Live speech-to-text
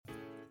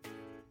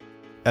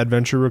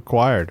Adventure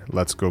required.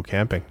 Let's go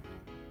camping.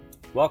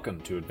 Welcome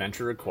to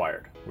Adventure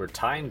Required, where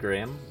Ty and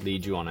Graham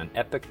lead you on an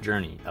epic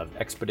journey of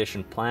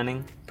expedition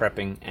planning,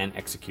 prepping, and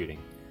executing.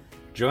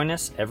 Join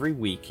us every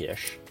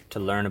week-ish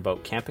to learn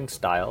about camping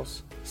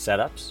styles,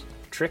 setups,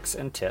 tricks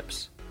and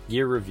tips,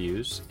 gear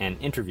reviews, and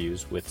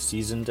interviews with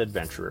seasoned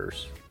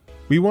adventurers.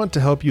 We want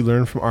to help you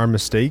learn from our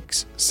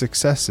mistakes,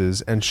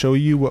 successes, and show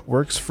you what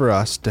works for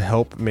us to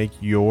help make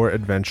your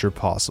adventure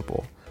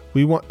possible.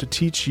 We want to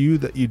teach you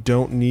that you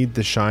don't need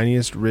the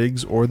shiniest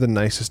rigs or the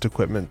nicest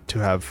equipment to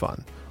have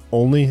fun,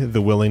 only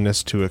the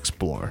willingness to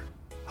explore.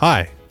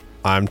 Hi,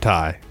 I'm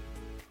Ty.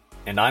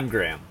 And I'm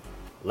Graham.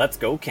 Let's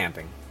go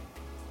camping.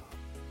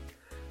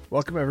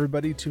 Welcome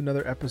everybody to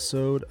another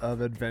episode of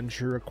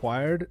Adventure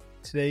Required.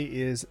 Today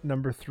is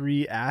number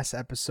 3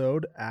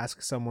 episode,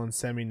 Ask Someone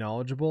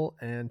Semi-Knowledgeable,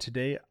 and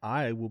today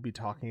I will be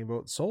talking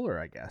about solar,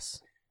 I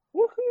guess.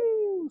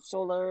 Woohoo!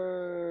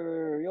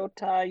 Solar! Yo,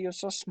 Ty, you're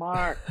so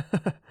smart.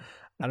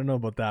 I don't know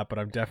about that, but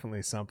I'm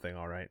definitely something,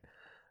 all right.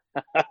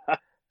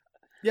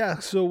 Yeah,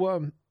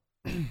 so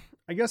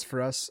I guess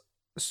for us,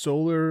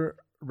 solar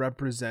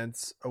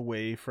represents a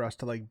way for us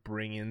to like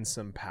bring in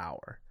some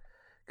power.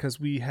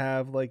 Because we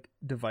have like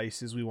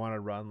devices we want to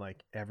run,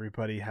 like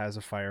everybody has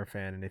a fire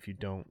fan, and if you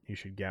don't, you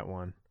should get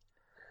one.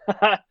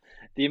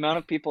 The amount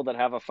of people that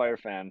have a fire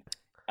fan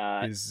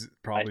is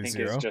probably I think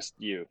zero. Is just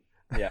you.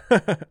 Yeah,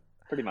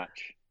 pretty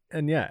much.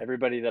 And yeah,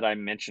 everybody that I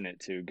mention it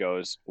to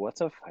goes,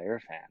 "What's a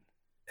fire fan?"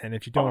 And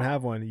if you don't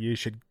have one, you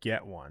should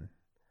get one.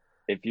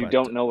 If you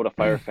don't know what a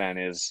fire fan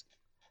is,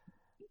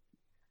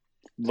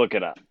 look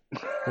it up.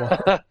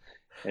 Well,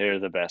 they're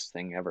the best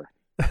thing ever.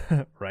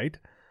 Right?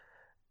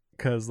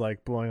 Because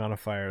like blowing on a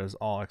fire is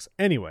all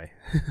anyway.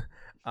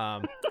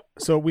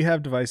 So we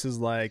have devices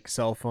like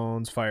cell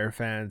phones, fire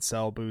fans,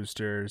 cell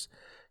boosters,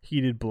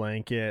 heated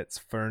blankets,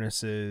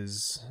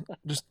 furnaces.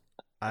 Just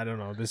I don't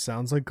know. This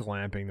sounds like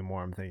glamping the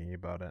more I'm thinking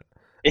about it.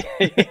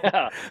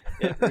 Yeah,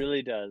 it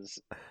really does.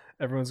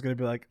 Everyone's gonna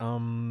be like,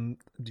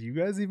 do you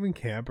guys even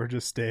camp or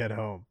just stay at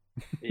home?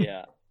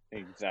 Yeah,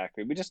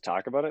 exactly. We just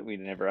talk about it. We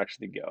never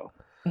actually go.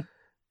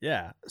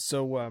 Yeah.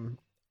 So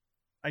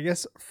I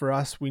guess for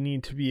us, we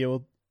need to be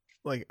able,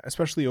 like,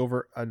 especially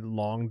over a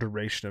long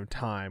duration of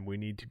time, we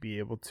need to be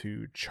able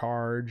to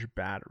charge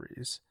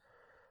batteries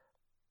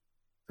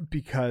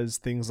because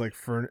things like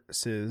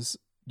furnaces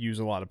use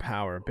a lot of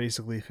power.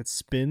 Basically, if it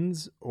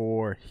spins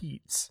or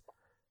heats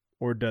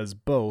or does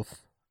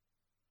both,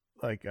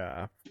 like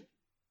if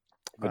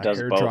it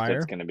does both, dryer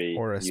it's going to be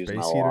or a using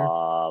space a heater.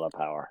 lot of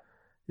power.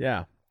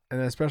 Yeah.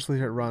 And especially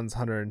if it runs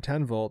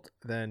 110 volt,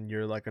 then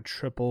you're like a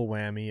triple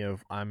whammy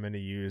of I'm going to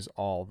use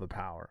all the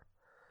power.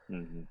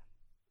 Mm-hmm.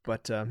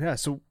 But yeah,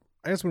 so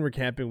I guess when we're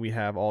camping, we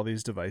have all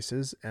these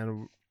devices,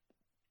 and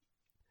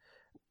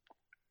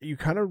you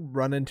kind of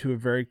run into a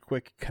very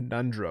quick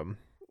conundrum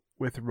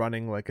with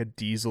running like a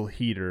diesel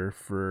heater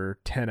for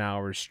 10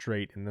 hours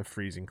straight in the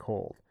freezing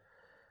cold.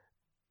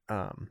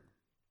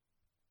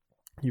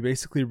 You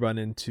basically run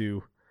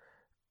into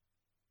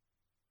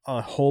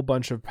a whole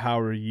bunch of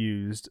power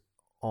used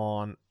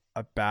on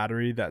a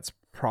battery that's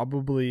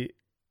probably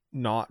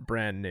not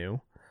brand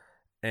new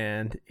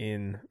and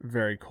in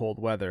very cold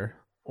weather,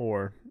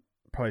 or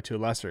probably to a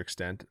lesser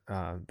extent,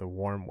 the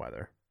warm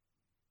weather.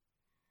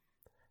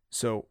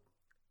 So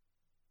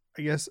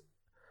I guess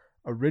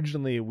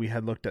originally we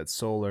had looked at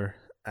solar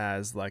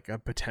as like a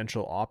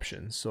potential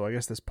option. So I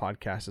guess this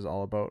podcast is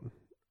all about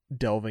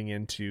delving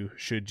into,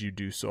 should you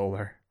do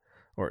solar,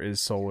 or is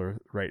solar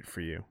right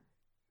for you?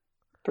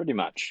 Pretty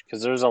much,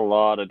 because there's a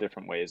lot of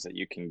different ways that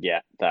you can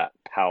get that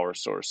power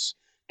source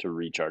to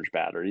recharge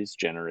batteries: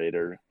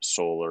 generator,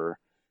 solar,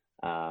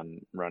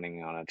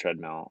 running on a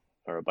treadmill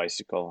or a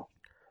bicycle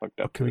hooked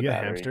up Can to we the get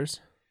battery.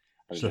 hamsters?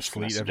 I was Just just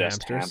going to fleet of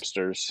suggest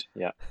hamsters?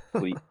 Yeah,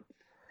 fleet,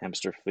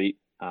 hamster fleet.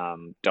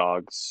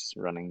 Dogs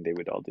running, they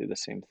would all do the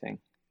same thing.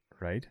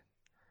 Right?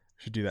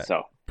 Should do that.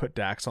 So put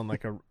Dax on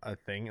like a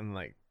thing and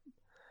like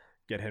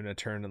get him to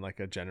turn in like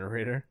a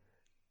generator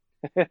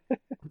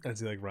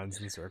as he like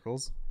runs in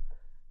circles.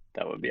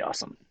 That would be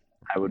awesome.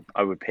 I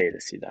would pay to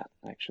see that,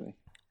 actually.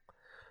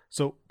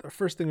 So the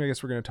first thing I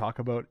guess we're going to talk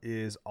about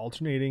is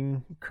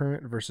alternating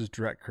current versus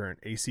direct current,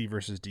 AC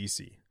versus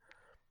DC.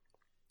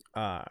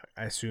 I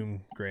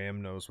assume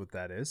Graham knows what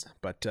that is,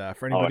 but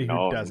for anybody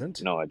who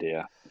doesn't, no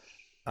idea.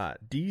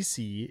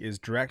 DC is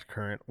direct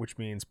current, which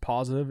means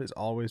positive is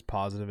always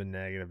positive and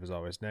negative is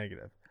always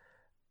negative.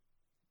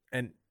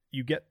 And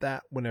you get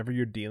that whenever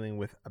you're dealing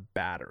with a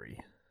battery,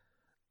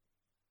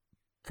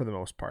 for the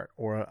most part,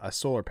 or a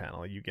solar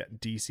panel. You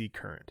get DC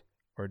current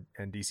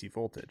and DC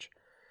voltage.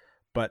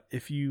 But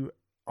if you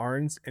are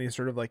in any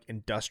sort of like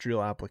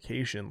industrial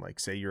application, like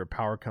say you're a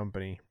power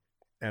company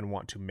and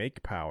want to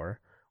make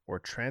power or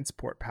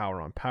transport power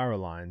on power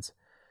lines,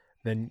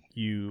 then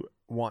you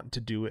want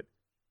to do it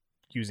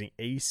using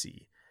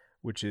AC,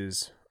 which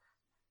is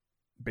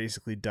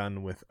basically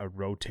done with a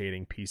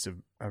rotating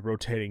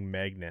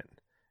magnet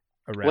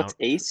around. What's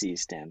AC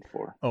stand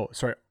for? Oh,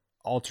 sorry,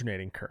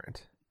 alternating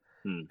current.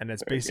 And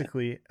it's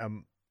basically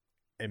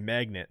a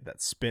magnet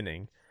that's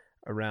spinning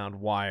around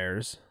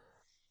wires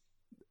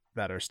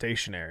that are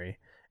stationary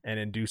and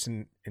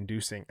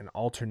inducing an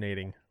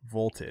alternating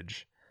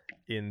voltage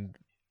in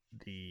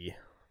the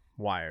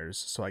wires.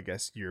 So I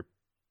guess your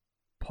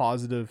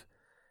positive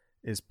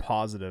is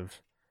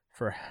positive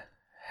for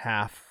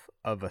half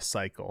of a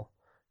cycle,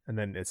 and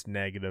then it's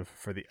negative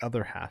for the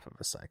other half of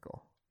a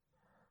cycle.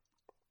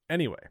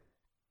 Anyway,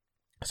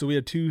 so we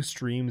have two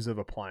streams of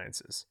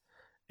appliances,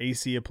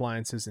 AC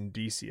appliances and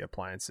DC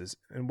appliances.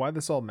 And why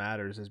this all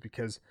matters is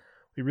because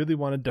we really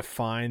want to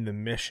define the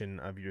mission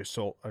of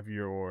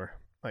your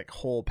like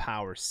whole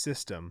power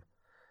system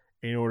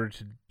in order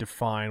to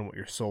define what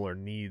your solar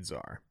needs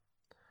are.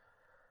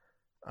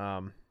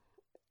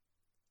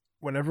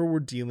 Whenever we're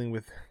dealing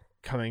with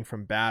coming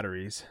from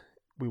batteries,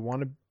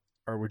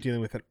 we're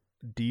dealing with a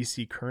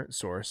DC current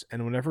source,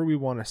 and whenever we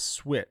want to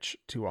switch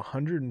to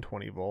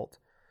 120 volt,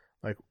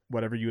 like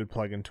whatever you would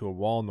plug into a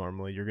wall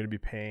normally, you're going to be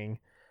paying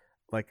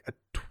like a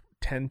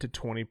 10 to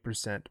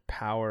 20%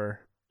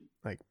 power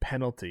like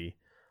penalty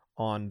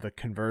on the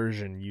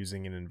conversion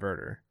using an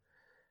inverter.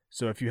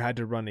 So if you had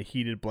to run a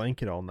heated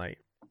blanket all night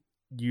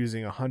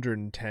using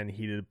 110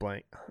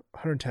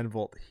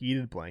 volt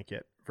heated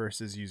blanket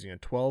versus using a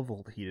 12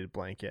 volt heated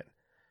blanket,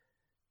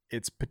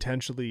 it's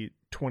potentially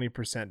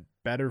 20%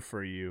 better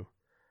for you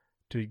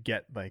to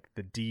get like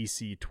the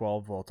DC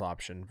 12 volt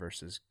option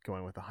versus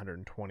going with a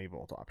 120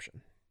 volt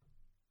option.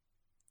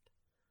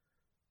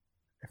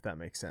 If that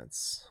makes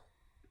sense.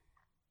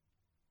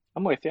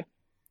 I'm with you.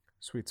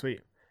 Sweet.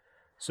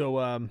 So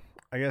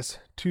I guess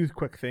two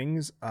quick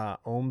things.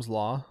 Ohm's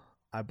law,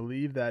 I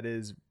believe that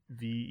is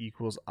V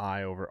equals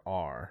I over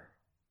R.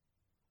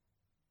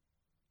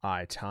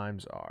 I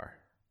times R.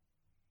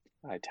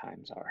 I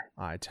times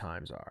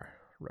R.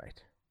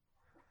 Right.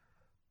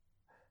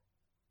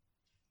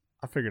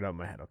 I figured it out in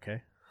my head,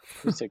 okay?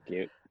 You're so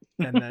cute.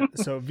 And then,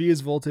 so V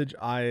is voltage,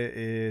 I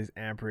is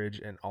amperage,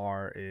 and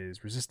R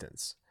is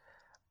resistance.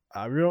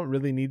 We don't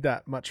really need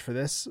that much for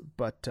this,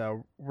 but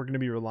we're going to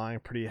be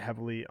relying pretty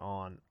heavily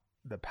on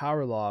the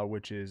power law,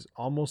 which is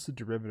almost the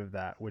derivative of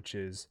that, which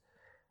is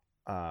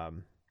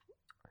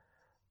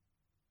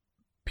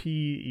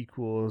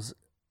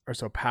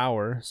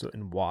power, so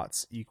in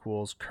watts,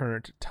 equals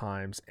current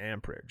times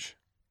amperage.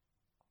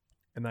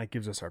 And that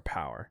gives us our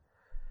power.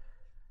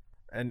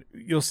 And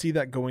you'll see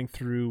that going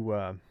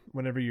through,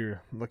 whenever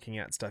you're looking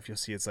at stuff, you'll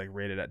see it's like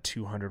rated at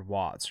 200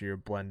 watts, or your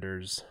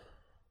blender's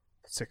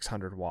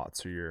 600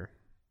 watts, or your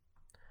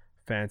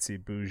fancy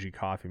bougie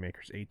coffee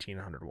maker's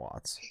 1800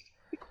 watts.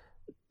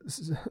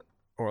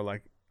 Or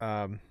like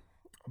a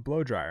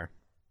blow dryer,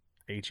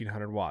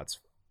 1800 watts.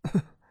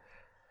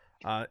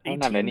 I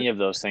don't have any of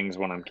those things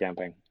when I'm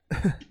camping.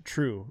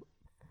 True.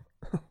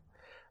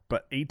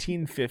 But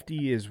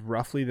 1850 is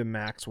roughly the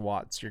max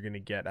watts you're going to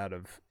get out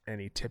of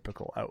any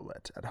typical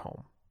outlet at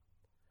home.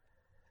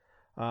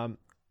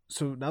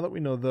 So now that we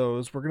know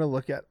those, we're going to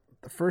look at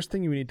the first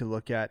thing you need to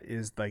look at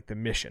is like the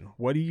mission.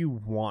 What do you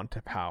want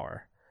to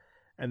power?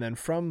 And then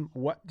from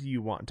what do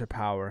you want to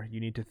power,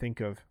 you need to think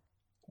of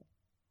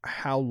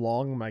how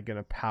long am I going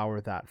to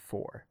power that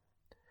for?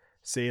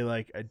 Say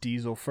like a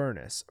diesel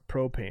furnace,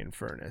 propane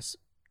furnace,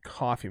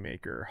 coffee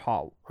maker,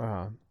 hot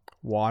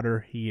water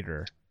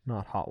heater.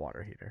 Not hot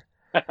water heater.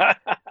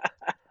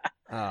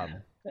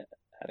 Had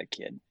a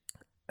kid.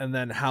 And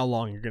then how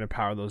long you're going to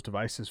power those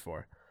devices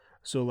for.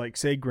 So like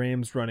say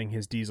Graham's running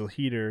his diesel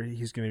heater,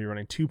 he's going to be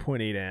running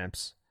 2.8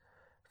 amps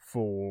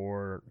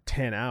for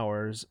 10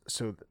 hours.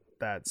 So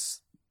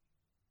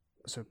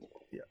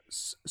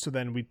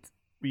then we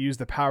use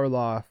the power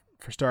law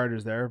for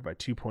starters there by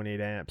 2.8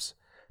 amps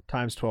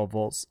times 12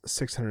 volts,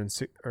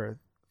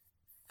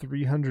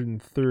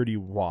 330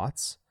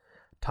 watts,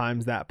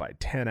 times that by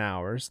 10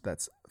 hours.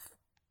 That's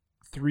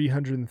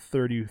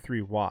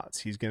 333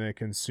 watts he's going to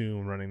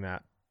consume running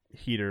that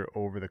heater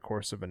over the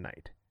course of a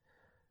night.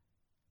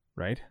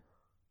 Right?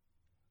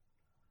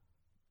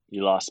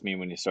 You lost me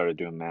when you started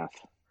doing math.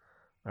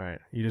 All right.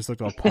 You just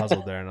looked all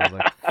puzzled there, and I was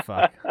like,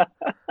 fuck.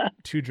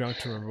 Too drunk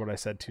to remember what I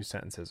said 2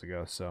 sentences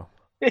ago, so.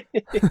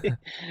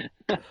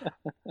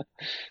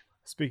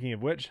 Speaking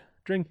of which,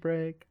 drink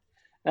break.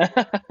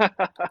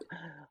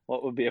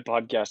 What would be a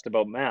podcast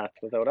about math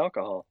without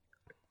alcohol?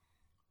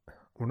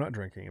 We're not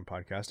drinking and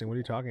podcasting. What are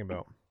you talking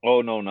about?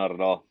 Oh, no, not at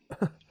all.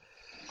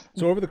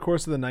 So over the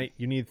course of the night,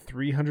 you need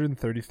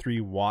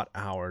 333 watt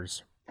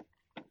hours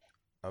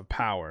of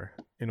power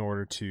in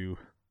order to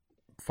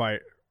run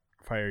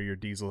your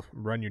diesel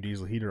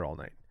heater all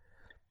night.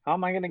 How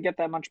am I going to get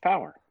that much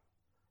power?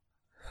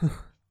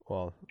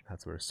 Well,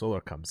 that's where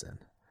solar comes in.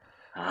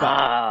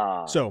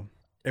 So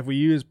if we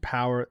use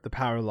the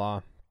power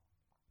law,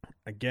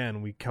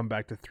 again, we come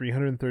back to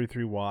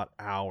 333 watt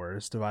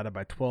hours divided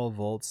by 12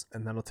 volts,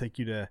 and that'll take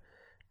you to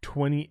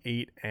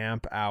 28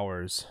 amp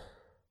hours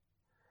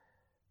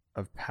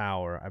of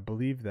power. I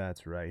believe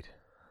that's right.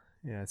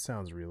 Yeah, it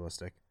sounds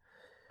realistic.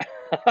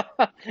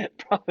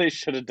 Probably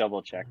should have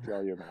double checked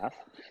all your math.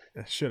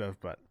 I should have,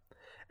 but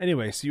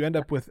anyway, so you end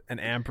up with an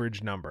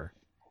amperage number,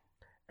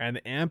 and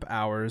the amp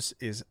hours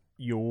is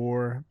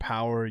your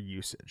power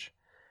usage.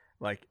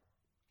 Like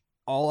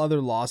all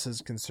other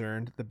losses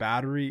concerned, the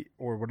battery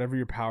or whatever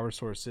your power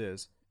source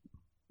is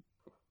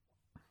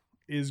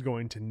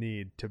going to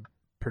need to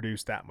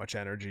produce that much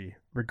energy,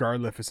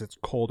 regardless if it's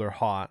cold or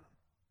hot.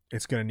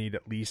 It's going to need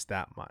at least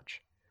that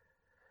much.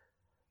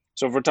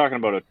 So if we're talking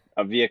about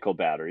a vehicle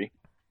battery,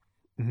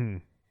 mm-hmm.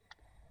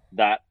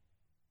 that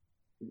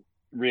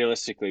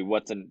realistically,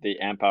 what's the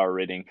amp hour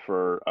rating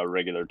for a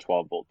regular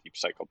 12-volt deep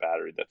cycle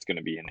battery that's going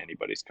to be in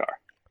anybody's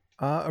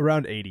car?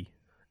 Around 80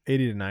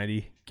 to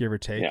 90, give or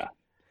take. Yeah.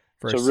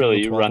 So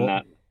really, you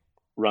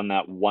run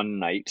that one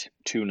night,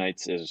 2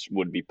 nights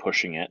would be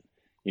pushing it.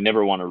 You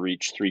never want to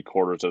reach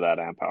 3/4 of that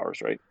amp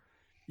hours, right?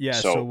 Yeah.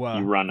 So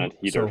you run a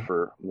heater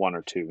for 1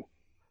 or 2.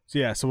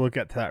 So we'll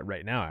get to that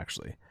right now,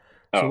 actually.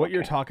 So what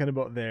you're talking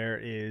about there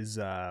is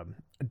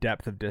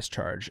depth of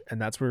discharge,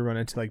 and that's where we run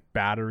into like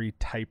battery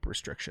type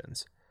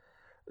restrictions.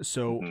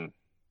 So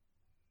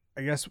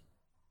I guess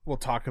we'll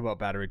talk about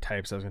battery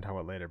types. I was going to talk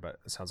about later, but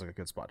it sounds like a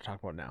good spot to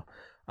talk about now.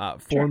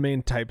 Three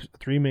main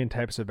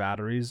types of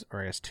batteries,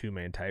 or I guess 2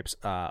 main types: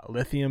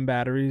 lithium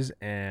batteries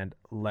and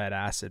lead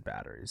acid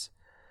batteries.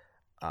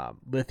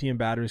 Lithium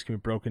batteries can be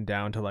broken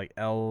down to like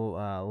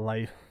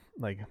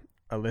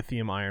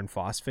lithium iron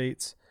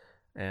phosphates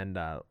and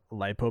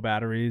lipo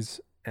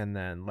batteries, and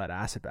then lead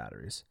acid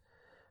batteries.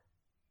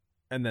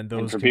 And then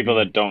those. And for people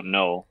that don't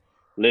know,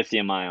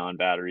 lithium ion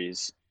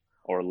batteries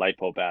or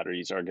lipo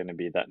batteries are going to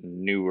be that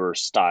newer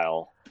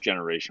style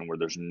generation where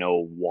there's no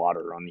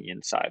water on the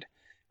inside,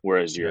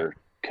 whereas your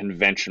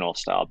conventional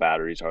style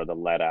batteries are the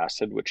lead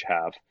acid, which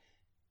have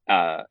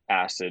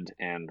acid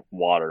and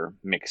water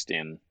mixed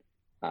in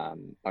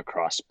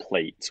across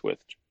plates with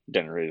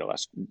generate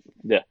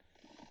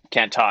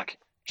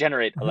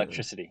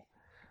electricity.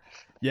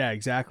 Yeah,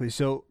 exactly.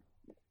 So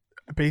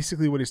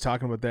basically what he's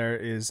talking about there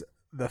is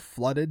the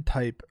flooded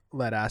type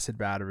lead acid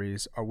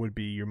batteries would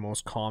be your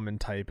most common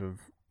type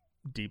of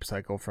deep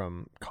cycle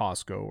from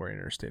Costco or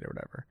Interstate or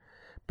whatever.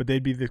 But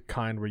they'd be the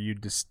kind where you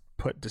just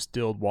put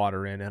distilled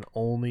water in, and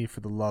only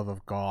for the love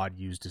of God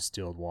use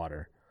distilled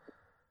water.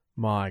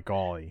 My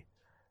golly.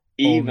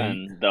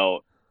 Even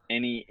though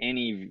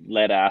any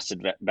lead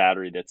acid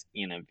battery that's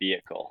in a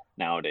vehicle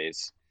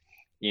nowadays,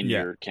 in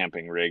your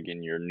camping rig,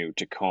 in your new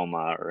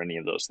Tacoma or any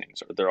of those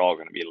things, they're all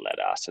going to be lead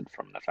acid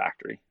from the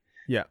factory.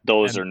 Yeah.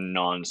 Those are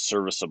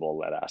non-serviceable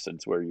lead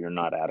acids where you're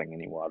not adding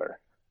any water.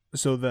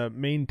 So the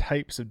main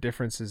types of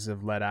differences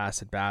of lead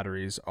acid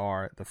batteries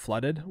are the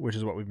flooded, which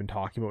is what we've been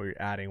talking about, where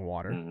you're adding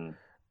water,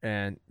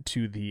 and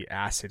to the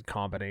acid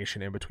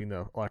combination in between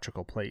the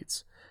electrical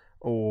plates,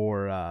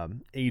 or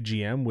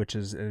AGM, which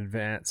is an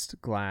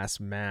advanced glass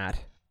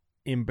mat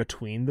in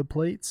between the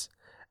plates,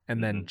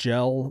 and then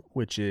gel,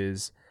 which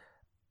is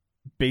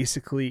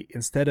basically,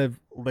 instead of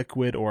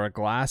liquid or a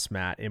glass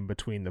mat in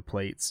between the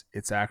plates,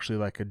 it's actually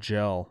like a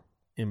gel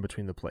in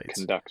between the plates.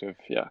 Conductive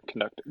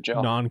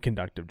gel.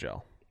 Non-conductive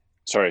gel.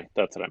 Sorry,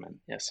 that's what I meant.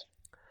 Yes.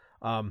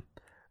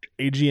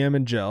 AGM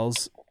and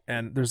gels,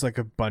 and there's like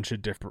a bunch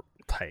of different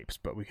types,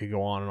 but we could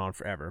go on and on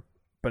forever.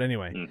 But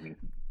anyway,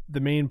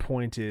 the main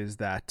point is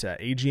that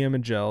AGM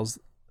and gels,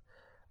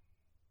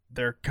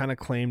 their kind of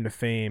claim to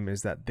fame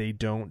is that they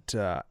don't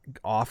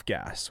off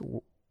gas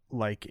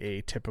like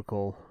a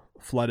typical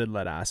flooded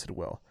lead acid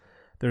will.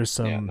 There's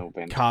some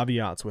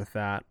caveats with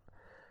that,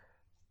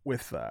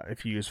 with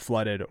if you use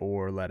flooded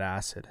or lead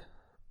acid,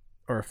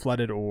 or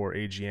flooded or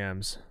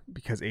AGMs,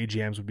 because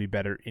AGMs would be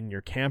better in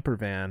your camper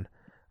van,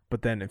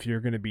 but then if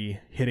you're going to be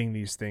hitting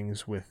these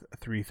things with a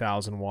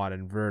 3,000 watt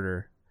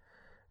inverter,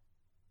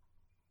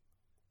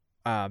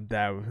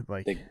 that would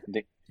like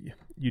they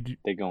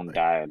go and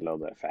die a little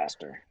bit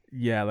faster.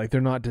 Yeah, like they're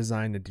not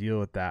designed to deal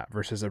with that,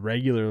 versus a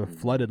regular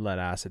flooded lead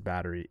acid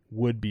battery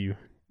would be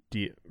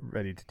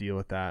ready to deal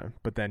with that.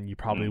 But then you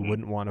probably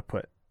wouldn't want to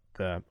put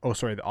the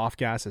off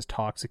gas is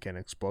toxic and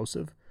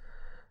explosive,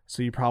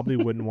 so you probably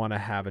wouldn't want to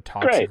have a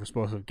toxic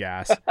explosive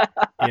gas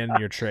in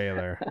your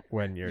trailer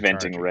when you're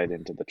venting charging. Right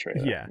into the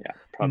trailer. Yeah,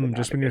 probably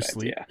just when you're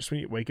asleep, just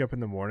when you wake up in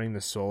the morning, the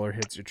solar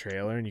hits your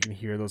trailer and you can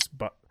hear those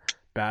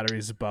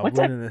batteries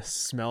bubbling and the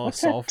smell of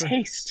sulfur. That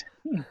taste?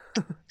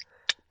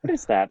 What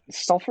is that?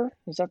 Sulfur?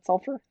 Is that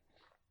sulfur?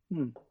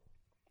 So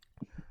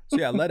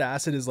yeah, lead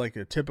acid is like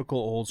a typical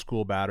old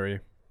school battery.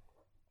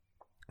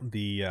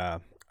 The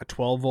a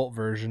 12 volt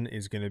version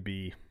is going to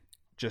be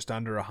just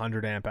under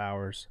 100 amp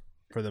hours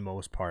for the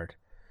most part,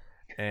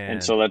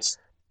 and so let's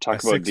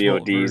talk about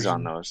DODs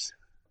on those.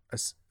 A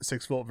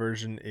 6 volt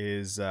version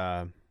is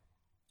going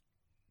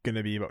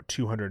to be about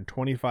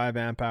 225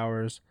 amp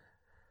hours,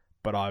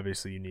 but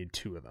obviously you need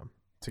 2 of them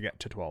to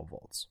get to 12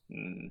 volts.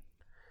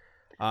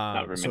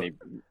 Not very many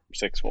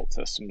 6 volt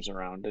systems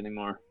around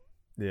anymore.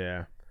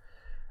 Yeah.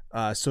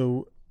 But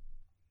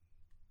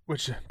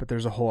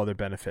there's a whole other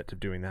benefit to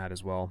doing that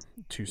as well.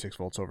 2 6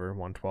 volts over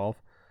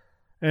 112.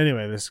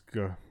 Anyway, this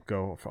go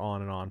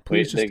on and on.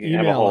 Please just email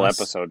us. Have a whole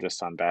episode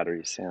just on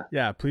batteries. Yeah.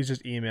 Yeah. Please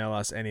just email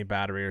us any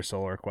battery or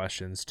solar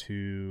questions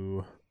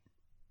to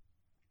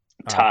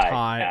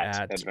Ty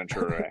at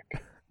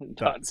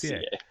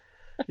adventurerec.ca.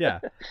 Yeah.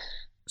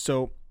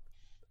 So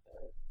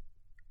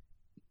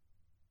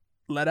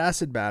lead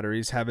acid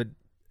batteries have a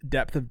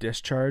depth of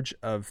discharge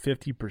of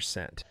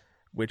 50%,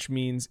 which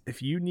means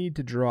if you need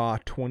to draw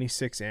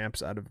 26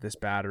 amps out of this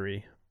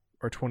battery,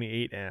 or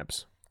 28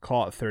 amps,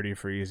 call it 30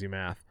 for easy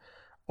math,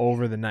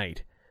 over the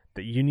night,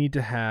 that you need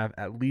to have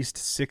at least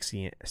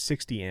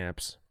 60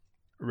 amps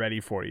ready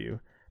for you.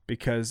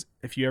 Because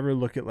if you ever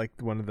look at like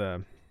one of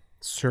the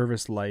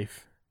service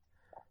life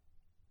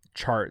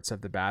charts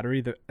of the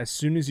battery, as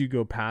soon as you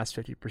go past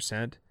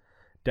 50%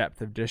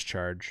 depth of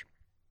discharge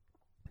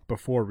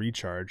before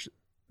recharge,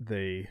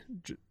 the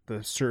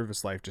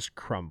service life just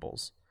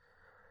crumbles.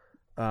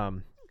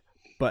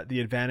 But the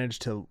advantage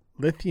to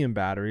lithium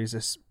batteries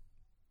is,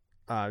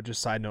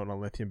 just side note on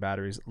lithium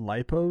batteries,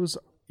 lipos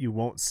you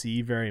won't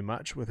see very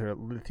much with their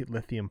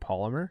lithium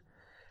polymer,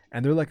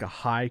 and they're like a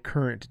high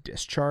current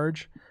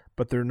discharge,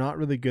 but they're not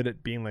really good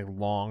at being like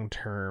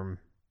long-term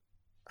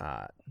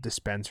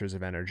dispensers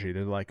of energy.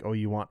 They're like, oh,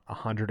 you want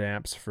 100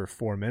 amps for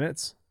 4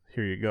 minutes?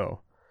 Here you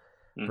go.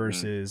 Mm-hmm.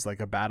 Versus like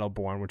a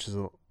Battleborn, which is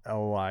a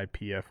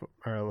LiPF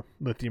or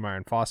lithium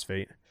iron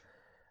phosphate.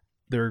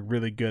 They're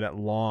really good at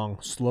long,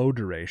 slow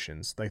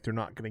durations. Like they're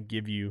not going to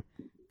give you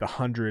the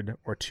 100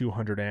 or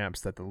 200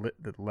 amps that the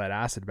lead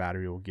acid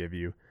battery will give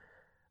you,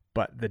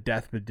 but the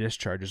depth of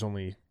discharge is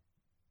only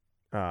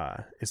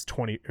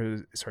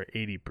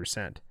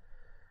 80%.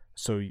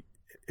 So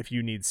if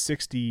you need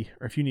 60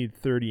 or if you need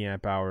 30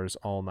 amp hours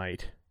all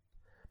night,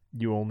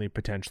 you only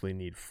potentially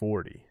need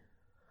 40.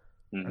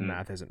 Mm-hmm. The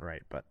math isn't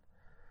right, but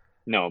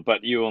no,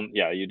 but you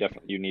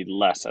need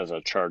less as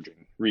a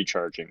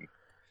recharging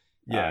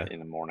in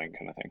the morning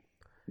kind of thing.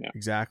 Yeah,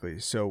 exactly.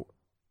 So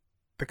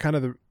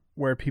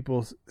where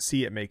people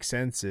see it make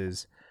sense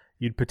is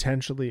you'd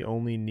potentially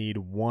only need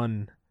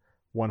one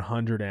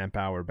 100 amp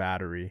hour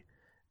battery,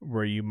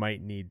 where you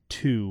might need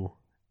two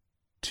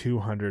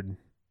 200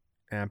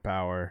 amp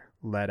hour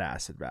lead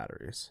acid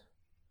batteries.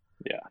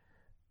 Yeah.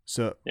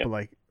 So but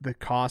like the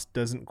cost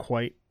doesn't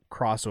quite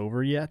cross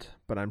over yet,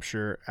 but I'm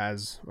sure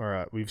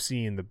we've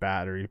seen the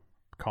battery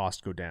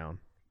cost go down.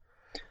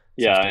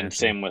 Yeah, and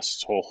same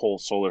with whole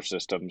solar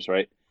systems,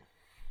 right?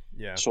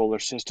 Yeah. Solar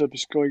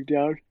systems going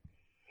down.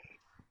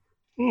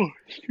 Oh,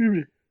 excuse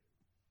me.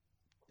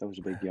 That was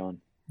a big yawn.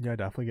 Yeah,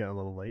 definitely getting a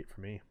little late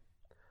for me.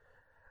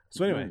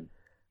 So anyway.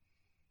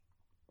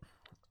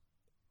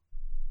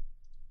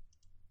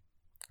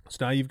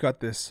 So now you've got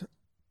this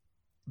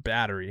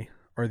battery,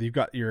 or you've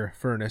got your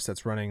furnace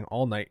that's running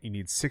all night. You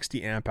need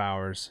 60 amp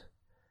hours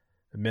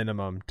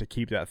minimum to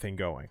keep that thing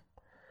going.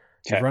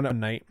 Okay. You run it at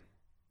night,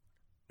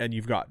 and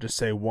you've got just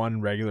say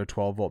one regular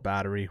 12 volt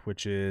battery,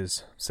 which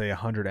is say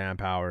 100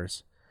 amp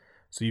hours.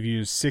 So you've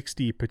used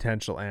 60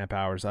 potential amp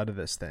hours out of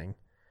this thing,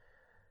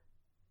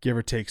 give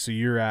or take. So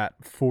you're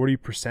at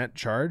 40%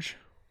 charge,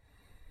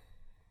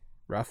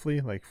 roughly,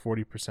 like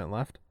 40%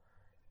 left.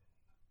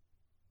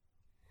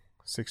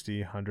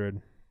 60,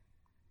 100,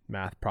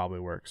 math probably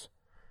works.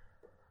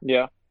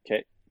 Yeah.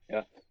 Okay.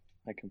 Yeah.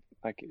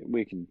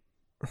 We can.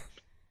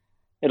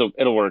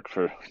 It'll work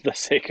for the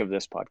sake of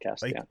this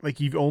podcast. Like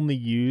you've only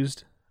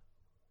used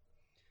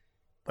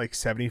like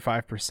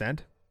 75%,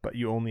 but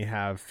you only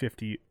have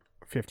 50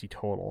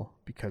 total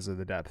because of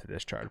the depth of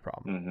discharge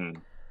problem.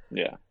 Mm-hmm.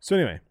 Yeah. So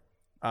anyway,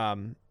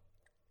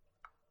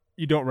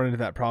 you don't run into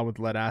that problem with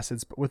lead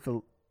acids, but with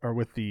the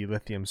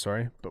lithium,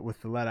 but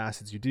with the lead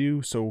acids you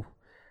do. So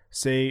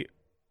say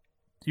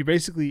you're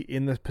basically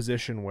in this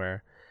position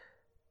where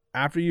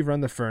after you've run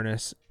the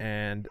furnace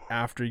and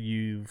after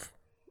you've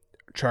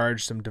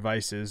charged some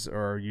devices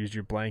or used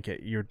your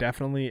blanket, you're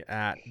definitely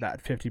at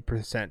that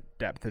 50%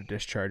 depth of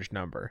discharge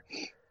number.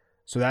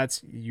 So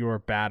that's your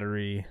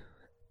battery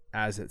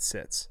as it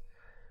sits.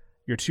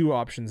 Your two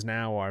options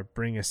now are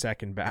bring a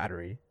second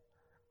battery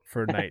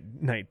for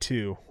night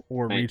 2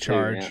 or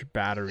recharge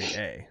battery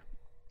A.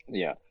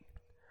 Yeah.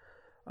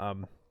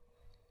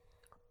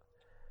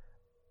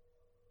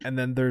 And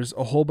then there's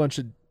a whole bunch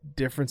of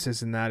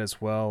differences in that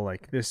as well.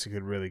 Like this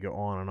could really go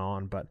on and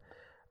on, but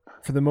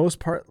for the most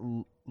part,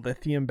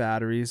 lithium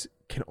batteries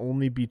can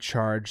only be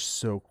charged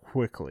so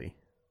quickly.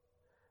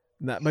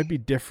 And that might be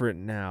different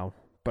now,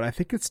 but I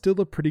think it's still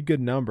a pretty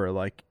good number.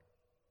 Like,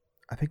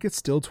 I think it's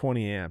still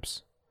 20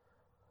 amps.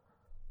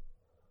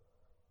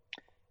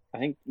 I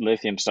think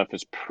lithium stuff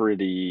has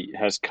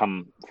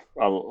come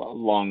a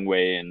long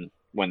way in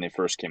when they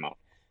first came out.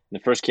 When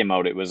they first came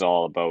out, it was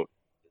all about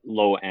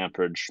low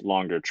amperage,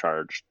 longer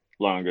charge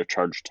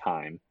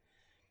time.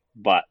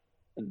 But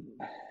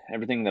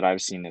everything that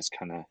I've seen is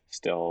kind of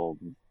still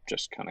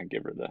just kind of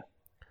give her the...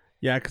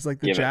 Yeah, because like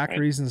the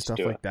Jackeries and stuff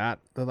like that,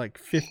 they're like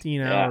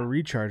 15-hour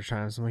recharge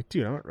times. I'm like,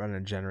 dude, I'm not running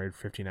a generator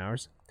for 15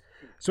 hours.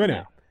 So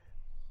anyway,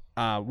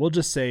 we'll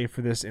just say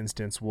for this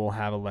instance, we'll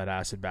have a lead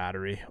acid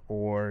battery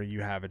or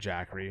you have a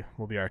Jackery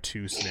will be our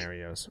two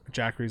scenarios.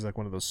 Jackery is like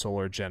one of those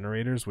solar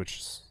generators,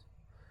 which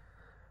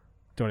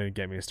don't even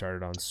get me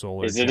started on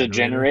solar. Is it a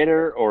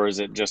generator or is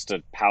it just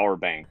a power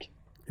bank?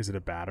 Is it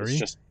a battery?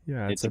 It's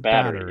a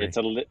battery. It's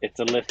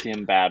a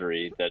lithium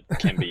battery that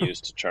can be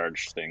used to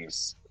charge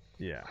things.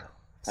 Yeah.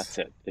 That's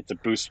it. It's a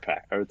boost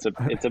pack, or it's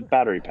a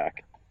battery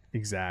pack.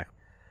 Exactly.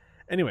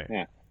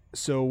 Anyway,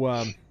 So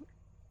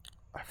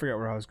I forgot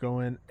where I was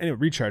going. Anyway,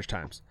 recharge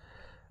times.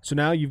 So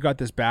now you've got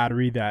this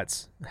battery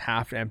that's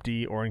half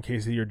empty, or in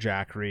case of your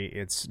Jackery,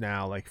 it's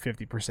now like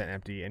 50%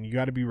 empty, and you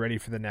got to be ready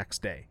for the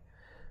next day.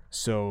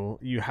 So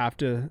you have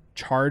to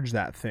charge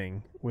that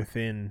thing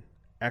within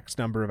X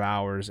number of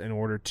hours in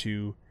order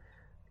to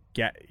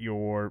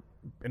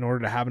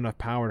have enough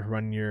power to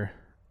run your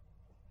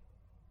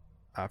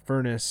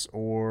furnace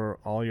or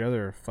all your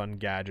other fun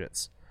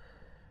gadgets.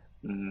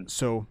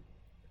 So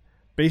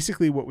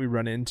basically what we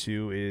run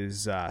into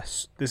is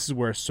this is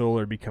where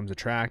solar becomes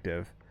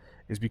attractive,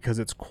 is because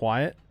it's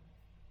quiet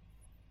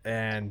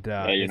and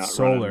it's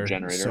solar,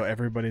 so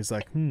everybody's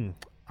like,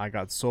 I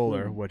got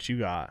solar, what you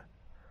got?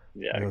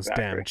 Yeah, those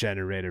exactly. Damn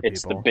generator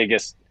it's people.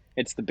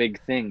 It's the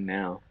big thing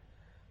now.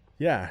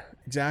 Yeah,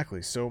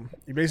 exactly. So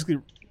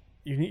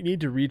you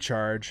need to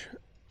recharge,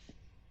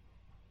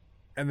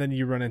 and then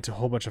you run into a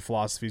whole bunch of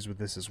philosophies with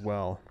this as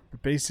well.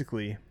 But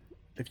basically,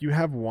 if you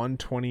have one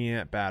 20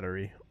 amp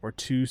battery or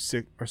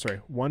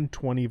one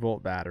 20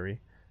 volt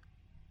battery,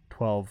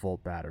 12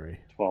 volt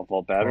battery. 12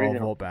 volt battery?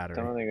 12 volt battery.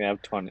 I don't think they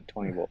have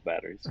 20 volt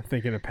batteries. I'm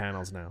thinking of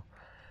panels now.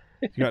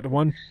 You got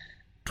one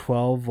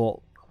 12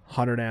 volt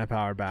 100 amp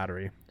hour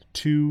battery,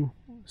 two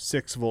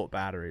 6 volt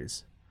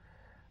batteries.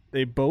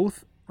 They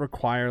both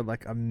require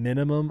like a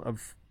minimum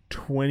of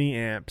 20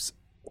 amps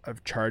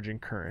of charging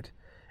current.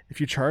 If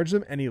you charge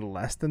them any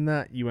less than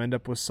that, you end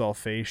up with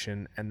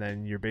sulfation, and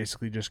then you're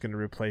basically just going to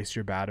replace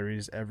your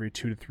batteries every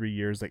 2 to 3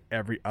 years like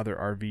every other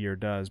RVer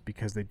does,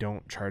 because they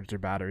don't charge their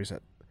batteries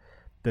at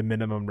the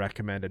minimum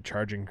recommended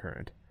charging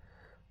current.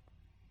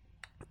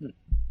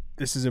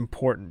 This is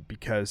important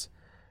because,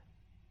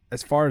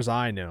 as far as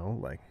I know,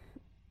 like,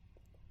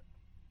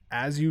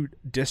 as you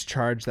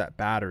discharge that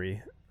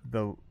battery,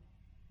 the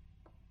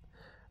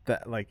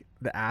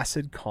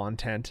acid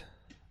content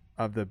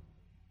of the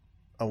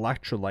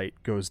electrolyte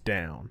goes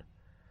down,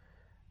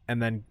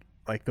 and then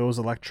like those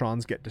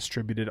electrons get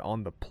distributed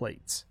on the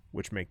plates,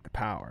 which make the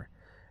power.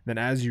 Then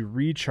as you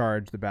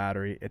recharge the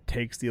battery, it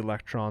takes the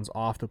electrons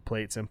off the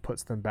plates and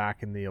puts them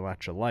back in the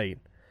electrolyte,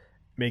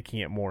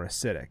 making it more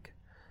acidic.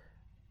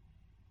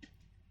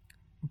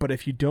 But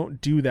if you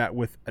don't do that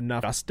with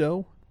enough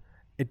gusto,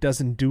 it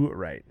doesn't do it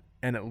right,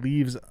 and it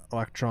leaves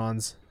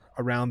electrons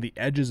around the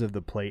edges of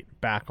the plate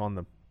back on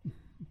the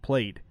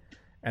plate,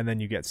 and then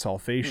you get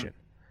sulfation,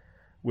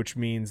 which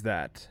means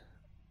that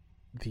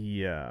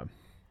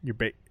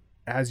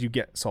as you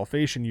get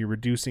sulfation, you're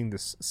reducing the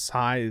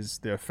size,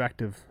 the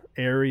effective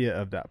area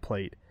of that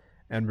plate,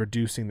 and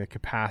reducing the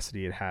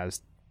capacity it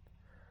has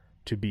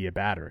to be a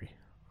battery,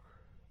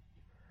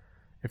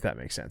 if that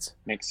makes sense.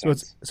 Makes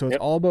sense. So it's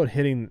all about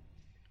hitting,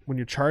 when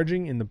you're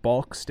charging in the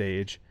bulk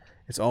stage,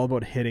 it's all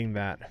about hitting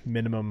that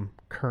minimum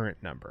current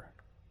number,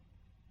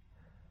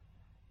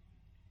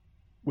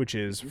 which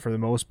is, for the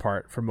most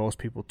part, for most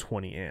people,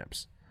 20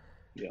 amps.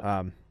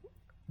 Yeah.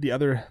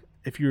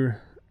 If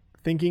you're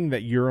thinking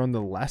that you're on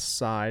the less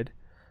side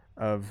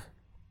of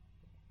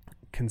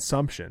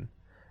consumption,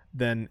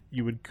 then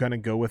you would kind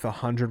of go with a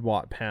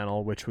 100-watt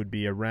panel, which would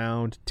be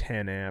around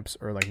 10 amps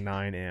or like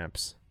 9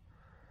 amps.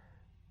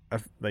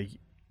 What's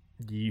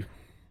the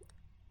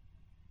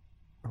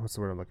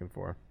word I'm looking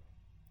for?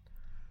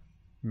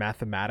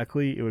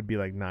 Mathematically, it would be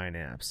like 9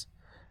 amps.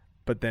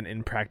 But then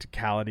in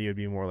practicality, it would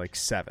be more like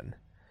 7.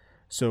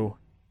 So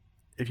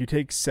if you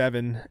take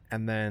 7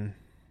 and then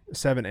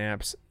 7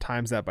 amps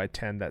times that by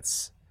 10,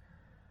 that's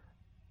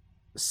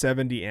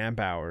 70 amp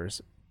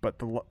hours,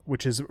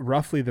 which is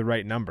roughly the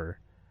right number.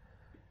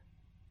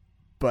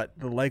 But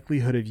the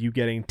likelihood of you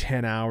getting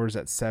 10 hours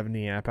at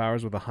 70 amp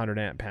hours with a 100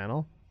 amp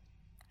panel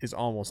is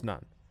almost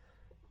none.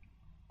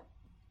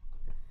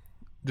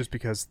 Just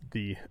because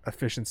the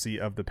efficiency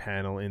of the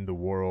panel in the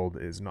world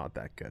is not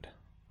that good.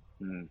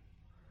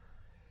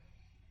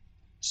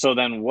 So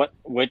then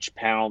which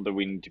panel do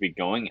we need to be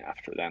going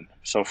after then?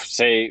 So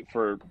say,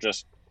 for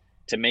just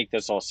to make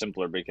this all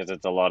simpler, because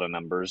it's a lot of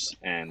numbers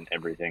and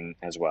everything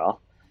as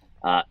well,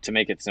 to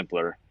make it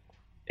simpler,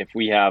 if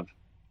we have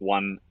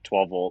one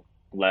 12 volt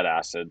lead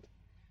acid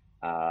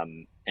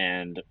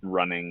and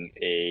running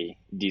a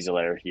diesel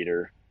air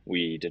heater,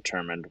 we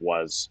determined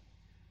was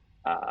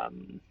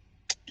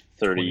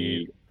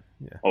 28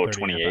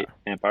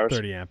 amp hours.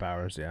 30 amp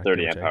hours, yeah.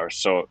 30 amp hours.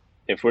 So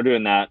if we're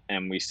doing that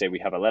and we say we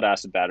have a lead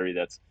acid battery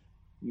that's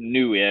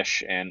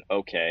new-ish and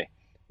okay,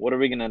 what are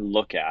we going to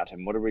look at,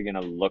 and what are we going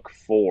to look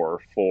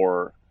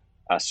for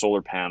a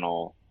solar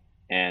panel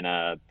and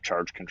a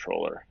charge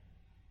controller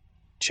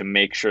to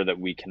make sure that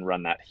we can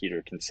run that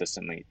heater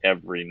consistently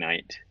every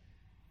night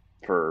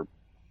for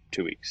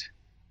 2 weeks?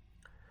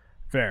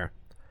 Fair.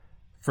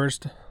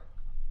 First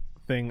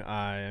thing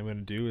I am going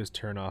to do is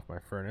turn off my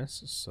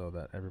furnace so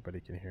that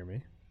everybody can hear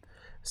me.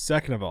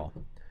 Second of all,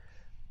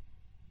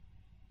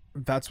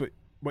 that's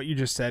what you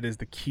just said is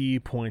the key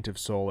point of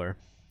solar.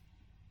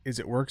 Is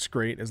it works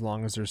great as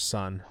long as there's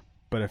sun,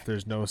 but if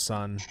there's no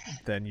sun,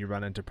 then you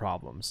run into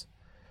problems.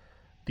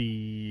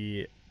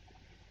 If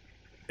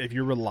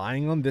you're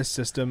relying on this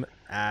system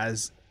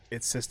as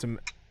the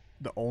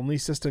only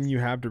system you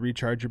have to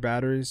recharge your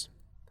batteries,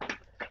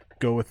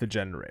 go with the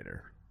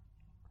generator.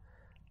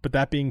 But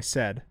that being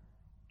said,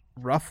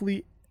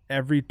 roughly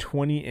every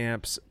 20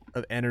 amps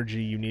of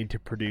energy you need to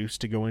produce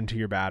to go into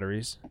your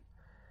batteries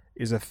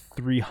is a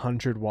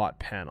 300 watt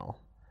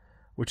panel,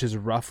 which is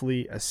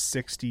roughly a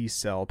 60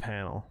 cell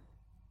panel.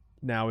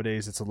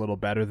 Nowadays, it's a little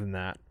better than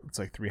that. It's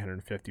like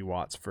 350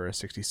 watts for a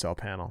 60 cell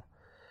panel.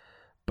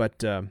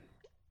 But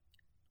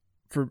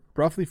for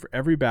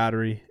every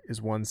battery is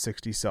one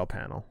 60 cell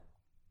panel,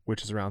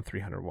 which is around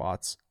 300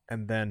 watts.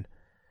 And then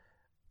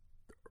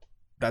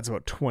that's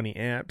about 20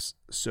 amps.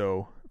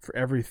 So for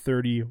every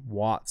 30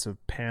 watts of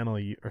panel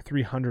or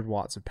 300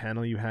 watts of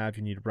panel you have,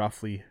 you need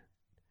roughly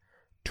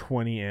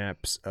 20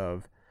 amps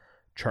of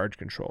charge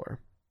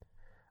controller.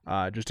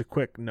 Just a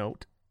quick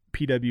note,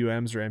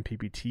 PWMs or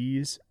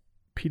MPPTs.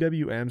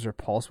 PWMs are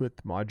pulse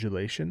width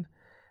modulation,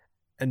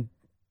 and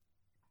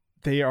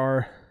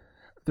they're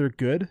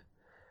good,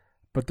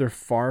 but they're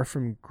far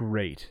from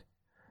great,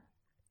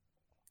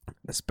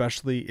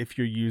 especially if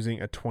you're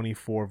using a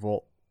 24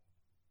 volt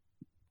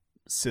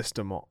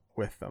system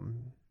with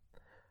them.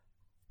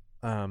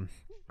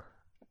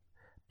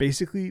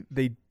 Basically,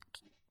 they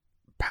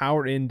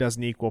power in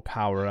doesn't equal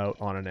power out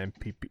on an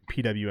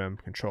PWM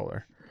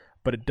controller,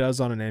 but it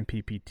does on an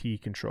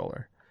MPPT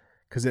controller,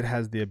 because it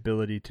has the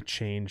ability to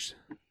change,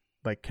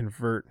 like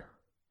convert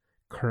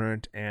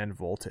current and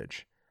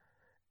voltage,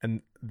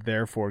 and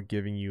therefore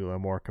giving you a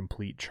more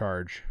complete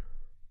charge,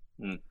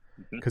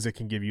 because it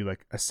can give you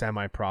like a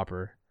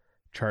semi-proper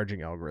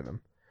charging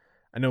algorithm.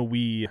 I know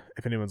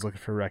if anyone's looking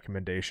for a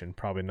recommendation,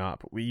 probably not,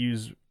 but we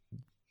use,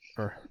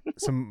 or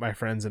some of my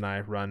friends and I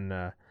run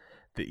the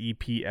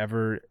EP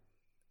Ever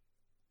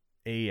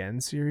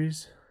AN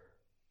series.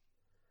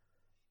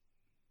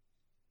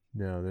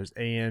 No, there's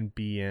AN,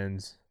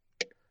 BNs,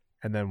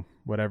 and then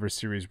whatever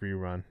series we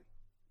run.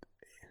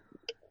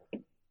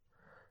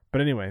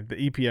 But anyway, the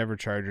EP Ever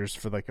chargers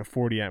for like a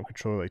 40 amp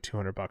controller, like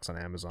 $200 on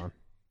Amazon.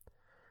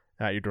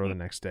 At your door the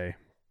next day.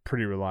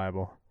 Pretty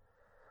reliable.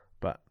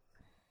 But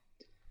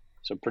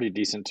so pretty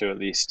decent to at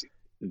least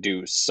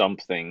do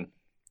something.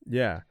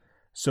 Yeah.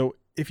 So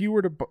if you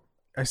were to,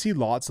 I see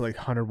lots of like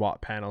 100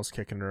 watt panels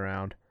kicking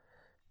around.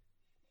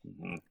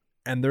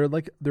 And they're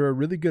a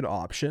really good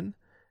option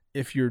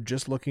if you're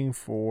just looking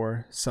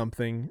for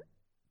something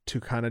to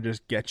kind of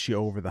just get you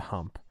over the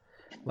hump.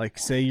 Like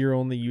say you're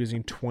only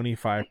using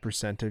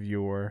 25% of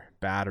your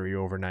battery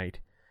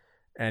overnight,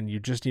 and you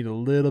just need a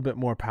little bit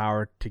more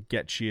power to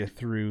get you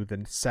through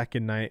the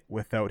second night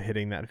without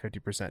hitting that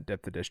 50%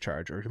 depth of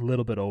discharge, or a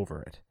little bit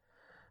over it,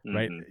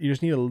 right? You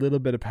just need a little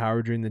bit of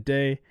power during the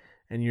day,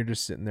 and you're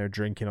just sitting there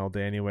drinking all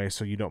day anyway,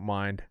 so you don't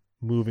mind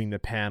moving the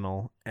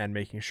panel and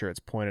making sure it's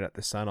pointed at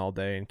the sun all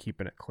day and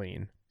keeping it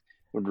clean.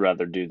 Would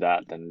rather do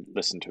that than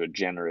listen to a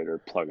generator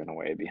plugging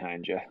away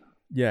behind you.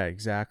 Yeah,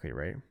 exactly,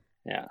 right?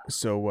 Yeah.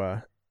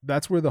 So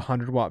that's where the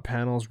 100 watt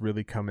panels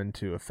really come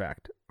into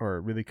effect, or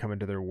really come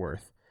into their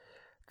worth.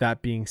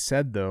 That being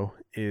said, though,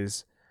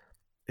 is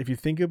if you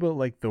think about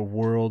like the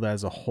world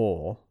as a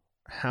whole,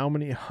 how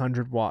many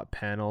 100 watt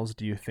panels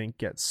do you think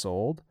get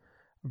sold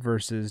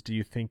versus do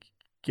you think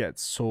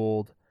gets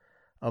sold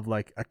of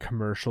like a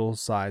commercial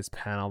size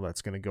panel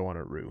that's going to go on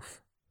a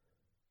roof?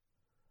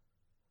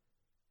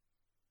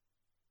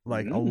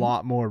 Like a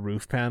lot more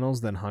roof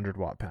panels than 100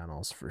 watt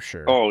panels for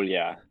sure. Oh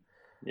yeah.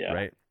 Yeah.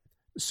 Right.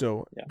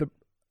 So the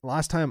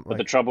last time, but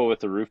the trouble with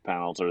the roof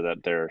panels are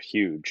that they're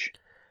huge.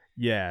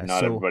 Yeah.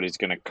 Not everybody's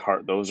going to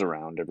cart those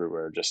around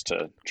everywhere just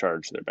to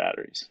charge their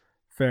batteries.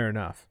 Fair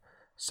enough.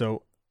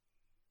 So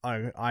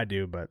I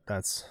do, but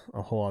that's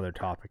a whole other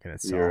topic in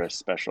itself. You're a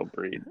special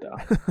breed, though.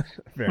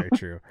 Very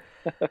true.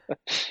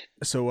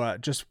 So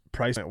just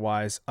price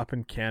wise, up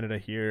in Canada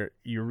here,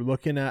 you're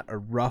looking at a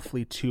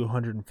roughly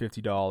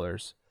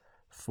 $250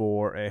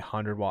 for a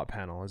 100 watt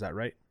panel. Is that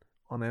right?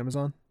 On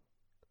Amazon?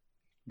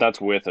 That's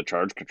with a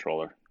charge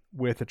controller.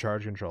 With a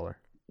charge controller.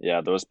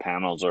 Yeah, those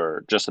panels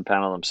are just the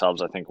panel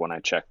themselves. I think when I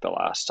checked the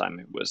last time,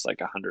 it was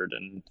like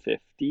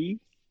 150.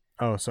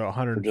 Oh, so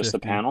 150 for just the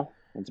panel.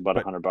 It's about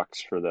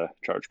 $100 for the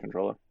charge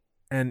controller.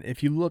 And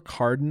if you look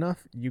hard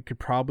enough, you could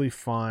probably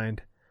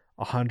find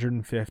a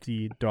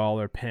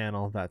 $150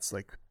 panel that's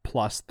like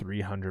plus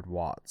 300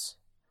 watts,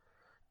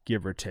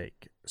 give or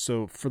take.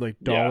 So for like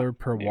dollar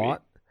per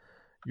watt,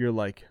 you're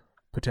like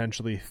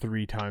potentially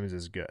 3 times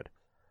as good.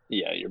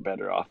 Yeah, you're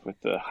better off with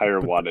the higher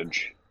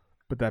wattage.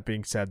 But that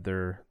being said,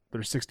 they're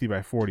 60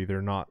 by 40.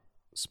 They're not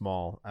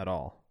small at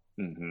all.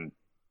 Mm-hmm.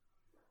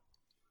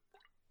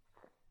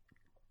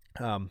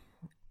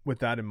 With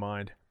that in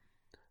mind,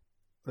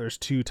 there's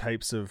 2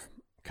 types of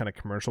kind of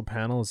commercial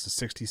panels, the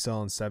 60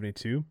 cell and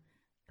 72.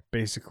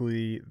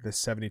 Basically, the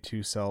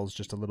 72 cell is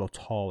just a little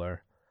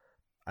taller.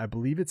 I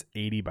believe it's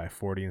 80 by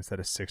 40 instead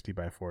of 60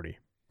 by 40.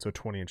 So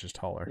 20 inches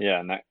taller. Yeah,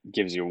 and that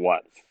gives you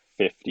what,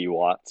 50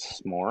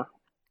 watts more?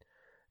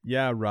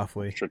 Yeah,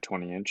 roughly. Extra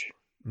 20 inch.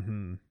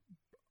 Mm-hmm.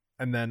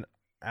 And then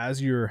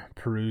as you're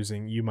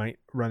perusing, you might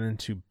run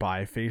into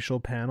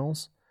bifacial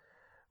panels,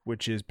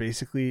 which is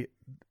basically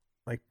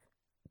like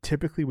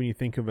typically when you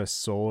think of a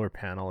solar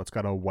panel, it's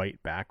got a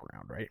white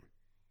background, right?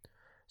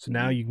 So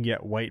now you can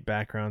get white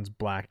backgrounds,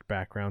 black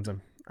backgrounds.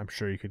 I'm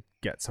sure you could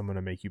get someone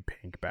to make you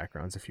pink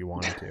backgrounds if you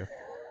wanted to.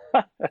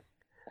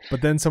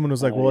 But then someone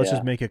was like, well, let's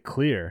just make it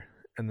clear.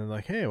 And then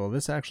like, hey, well,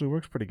 this actually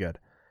works pretty good.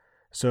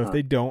 So if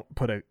they don't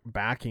put a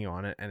backing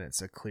on it and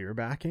it's a clear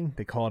backing,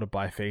 they call it a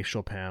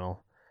bifacial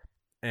panel.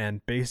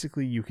 And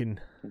basically you can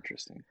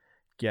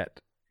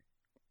get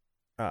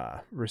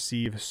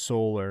receive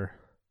solar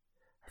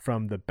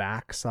from the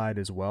back side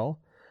as well.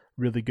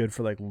 Really good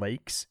for like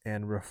lakes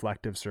and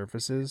reflective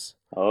surfaces.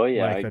 Oh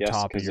yeah, like I the guess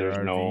top of because your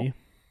RV.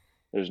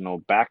 there's no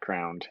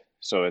background,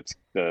 so it's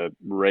the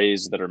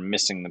rays that are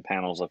missing the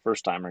panels the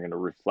first time are going to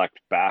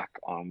reflect back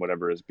on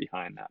whatever is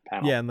behind that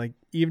panel. Yeah, and like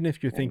even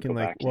if you're thinking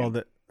like, well, in.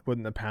 that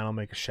wouldn't the panel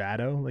make a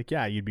shadow? Like,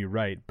 yeah, you'd be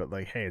right, but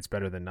like, hey, it's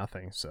better than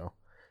nothing. So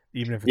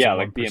even if it's a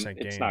 1% gain,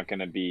 it's not going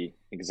to be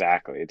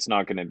it's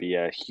not going to be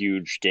a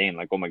huge gain.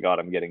 Like, oh my god,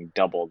 I'm getting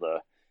double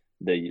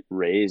the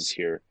rays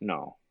here.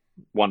 No,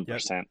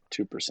 1%,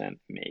 2%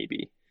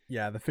 maybe.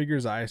 Yeah, the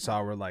figures I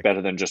saw were like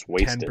better than just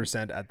wasted.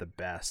 10% at the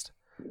best,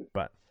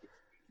 but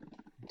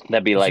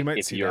that'd be like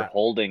if you're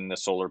holding the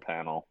solar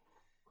panel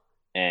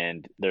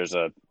and there's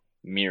a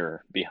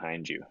mirror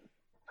behind you.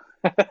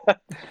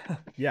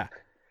 Yeah,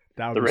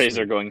 the rays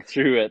are going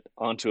through it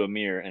onto a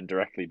mirror and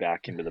directly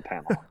back into the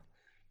panel.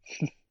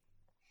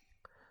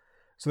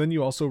 So then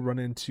you also run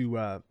into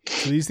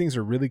so these things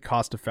are really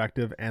cost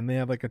effective and they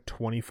have like a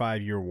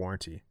 25-year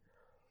warranty.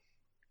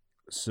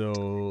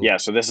 So yeah,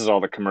 so this is all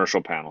the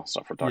commercial panel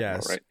stuff we're talking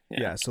about, right?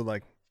 Yeah, so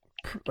like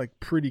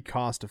pretty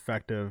cost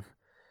effective,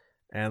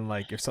 and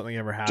like if something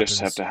ever happens,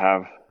 just have to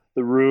have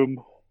the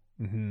room.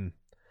 Mm-hmm.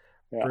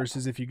 Yeah.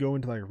 Versus if you go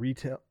into like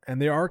retail, and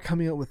they are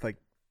coming out with like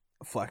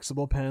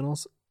flexible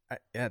panels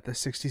at the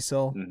 60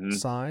 cell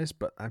size,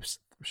 but I'm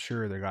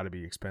sure they got to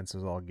be expensive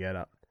as all get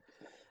up.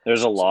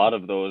 There's a lot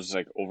of those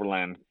like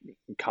overland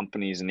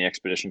companies and the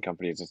expedition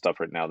companies and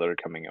stuff right now that are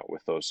coming out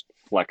with those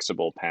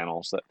flexible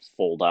panels that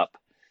fold up,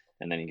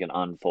 and then you can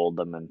unfold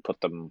them and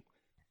put them,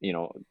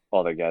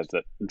 all the guys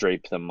that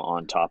drape them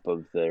on top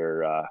of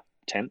their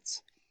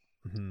tents,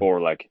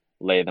 or like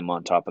lay them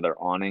on top of their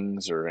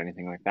awnings or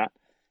anything like that.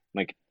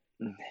 Like,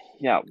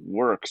 yeah, it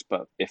works,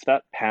 but if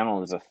that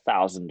panel is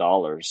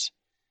 $1,000,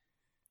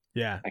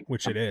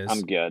 which it is,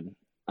 I'm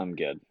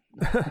good.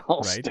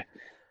 I'll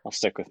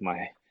stick with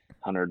my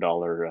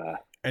 $100.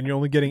 And you're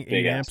only getting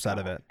 8 amps out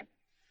of it.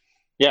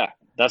 Yeah,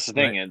 that's the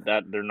thing, and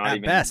that they're not at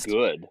even best.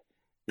 Good.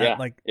 Yeah,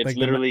 it's like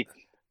literally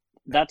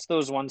that's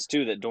those ones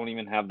too that don't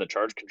even have the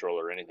charge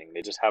controller or anything.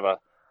 They just have a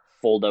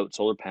fold-out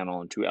solar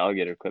panel and 2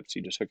 alligator clips.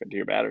 You just hook it to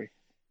your battery.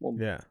 Well,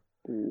 yeah.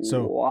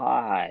 So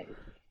why?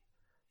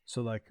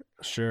 So like,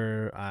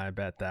 sure, I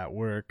bet that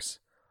works.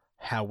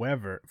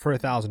 However, for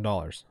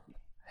 $1,000.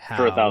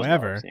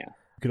 However, you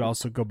could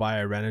also go buy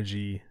a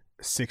Renogy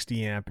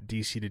 60 amp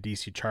DC to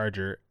DC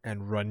charger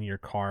and run your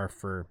car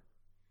for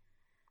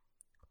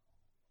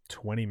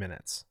 20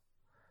 minutes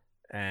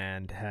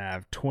and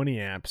have 20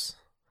 amps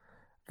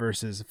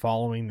versus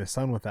following the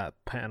sun with that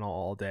panel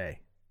all day.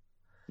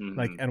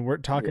 Like, and we're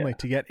talking like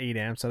to get 8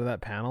 amps out of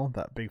that panel,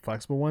 that big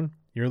flexible one,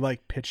 you're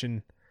like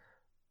pitching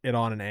it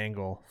on an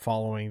angle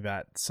following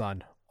that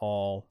sun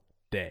all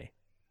day.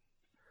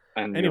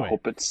 And anyway,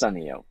 hope it's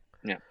sunny out.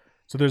 Yeah.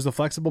 So there's the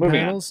flexible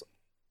panels.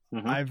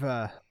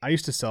 I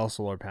used to sell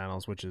solar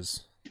panels, which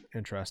is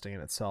interesting in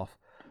itself,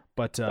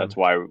 but that's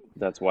why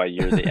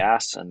you're the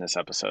ass in this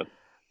episode.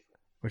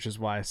 Which is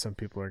why some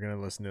people are going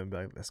to listen to him and be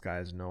like, this guy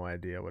has no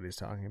idea what he's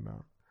talking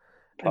about.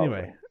 Probably.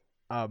 Anyway,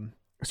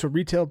 so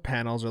retail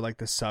panels are like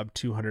the sub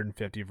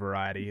 250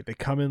 variety. They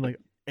come in like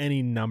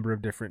any number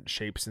of different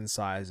shapes and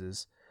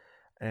sizes,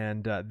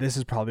 and this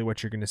is probably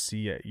what you're going to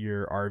see at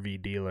your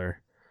RV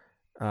dealer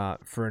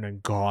for an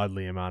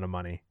ungodly amount of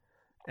money.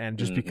 And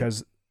just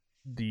because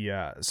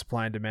the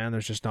supply and demand,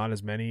 there's just not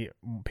as many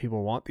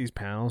people want these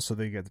panels, so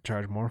they get to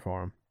charge more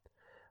for them.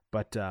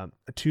 But the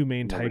two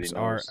main types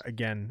are,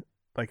 again,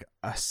 like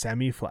a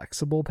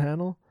semi-flexible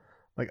panel.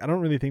 Like, I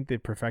don't really think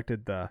they've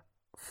perfected the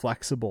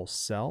flexible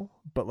cell,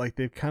 but like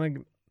they've kind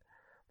of,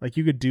 like,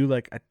 you could do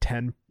like a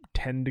 10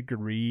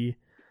 degree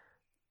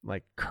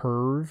like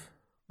curve,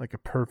 like a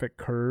perfect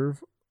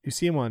curve. You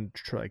see them on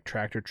like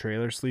tractor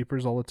trailer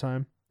sleepers all the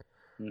time.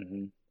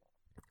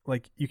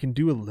 Like, you can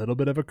do a little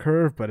bit of a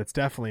curve, but it's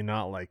definitely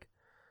not like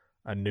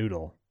a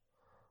noodle.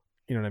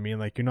 You know what I mean?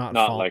 Like, you're not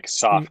like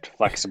soft,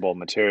 flexible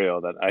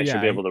material that I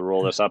should be able to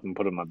roll this up and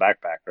put in my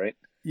backpack, right?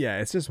 Yeah,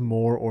 it's just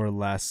more or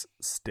less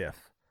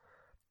stiff.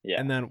 Yeah.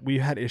 And then we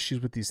had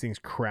issues with these things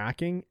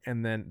cracking,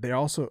 and then they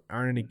also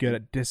aren't any good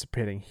at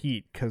dissipating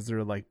heat because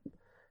they're like,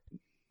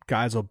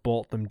 guys will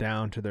bolt them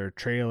down to their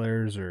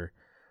trailers or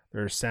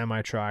their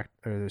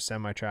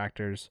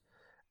semi-tractors,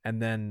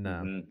 and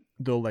then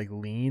they'll like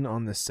lean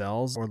on the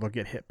cells, or they'll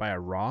get hit by a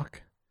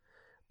rock.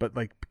 But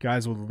like,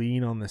 guys will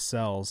lean on the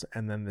cells,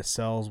 and then the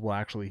cells will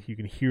actually, you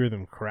can hear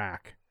them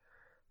crack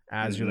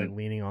as you're like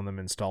leaning on them,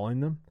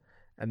 installing them.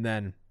 And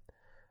then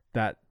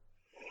that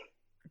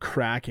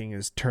cracking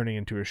is turning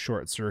into a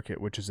short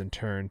circuit, which is in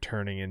turn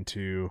turning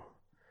into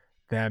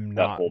them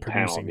not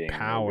producing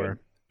power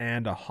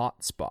and a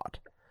hot spot.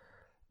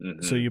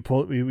 So you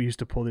pull. We used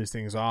to pull these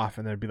things off,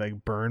 and there'd be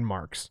like burn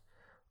marks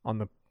on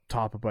the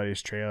top of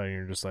Buddy's trailer, and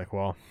you're just like,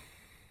 well,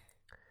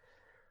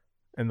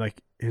 and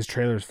like his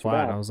trailer's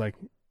flat. And I was like,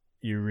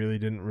 you really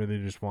didn't really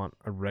just want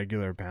a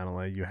regular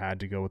panel. You had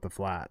to go with the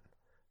flat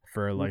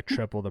for like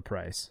triple the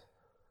price.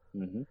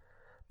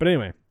 But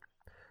anyway,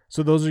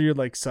 so those are your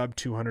like sub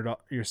 200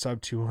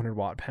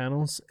 watt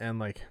panels, and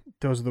like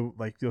those are the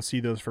like you'll see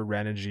those for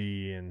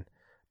Renogy and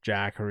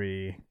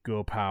Jackery,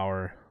 Go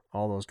Power.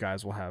 All those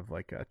guys will have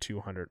like a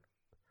 200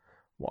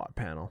 watt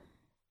panel,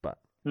 but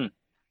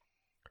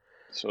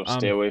so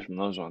stay away from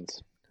those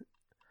ones.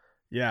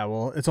 Yeah,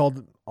 well, it's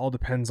all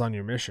depends on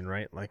your mission,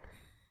 right? Like,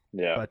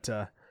 yeah. But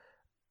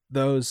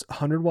those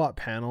 100 watt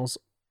panels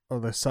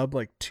or the sub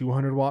like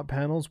 200 watt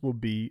panels will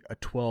be a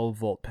 12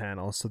 volt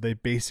panel, so they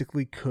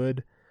basically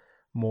could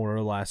more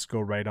or less go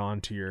right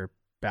onto your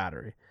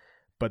battery,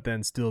 but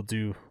then still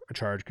do a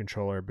charge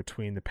controller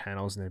between the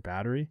panels and the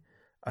battery.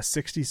 A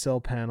 60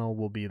 cell panel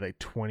will be like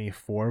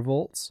 24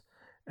 volts,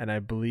 and I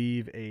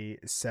believe a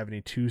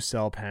 72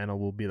 cell panel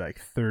will be like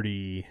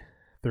 32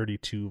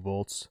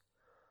 volts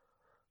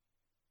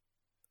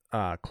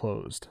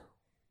closed.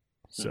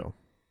 So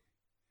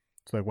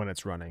like when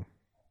it's running.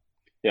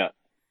 Yeah,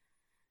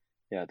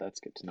 that's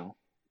good to know.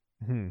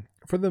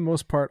 For the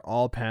most part,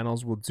 all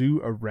panels will do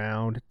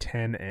around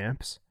 10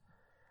 amps,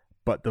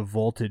 but the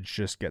voltage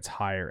just gets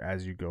higher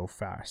as you go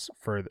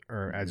further,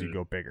 or as you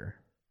go bigger.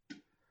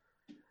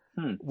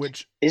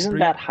 Which isn't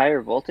that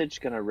higher voltage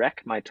going to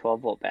wreck my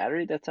 12 volt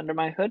battery that's under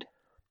my hood?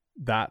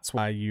 That's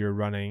why you're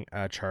running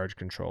a charge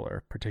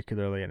controller,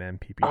 particularly an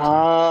MPPT.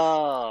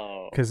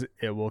 Oh, because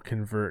it will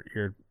convert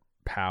your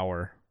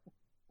power.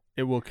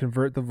 It will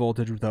convert the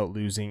voltage without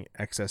losing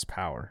excess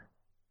power.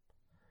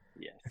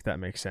 Yes, if that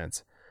makes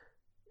sense.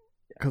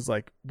 Because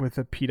like with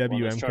a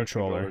PWM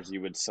controller,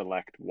 you would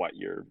select what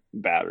your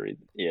battery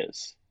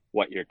is,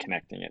 what you're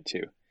connecting it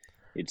to.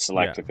 You'd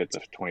select if it's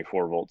a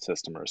 24 volt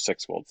system or a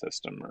 6 volt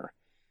system or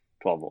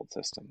 12 volt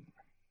system.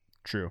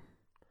 True.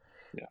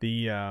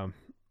 Yeah.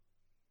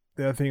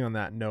 The other thing on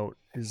that note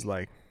is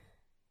like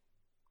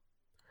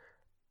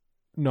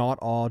not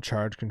all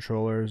charge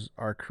controllers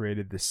are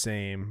created the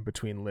same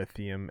between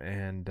lithium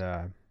and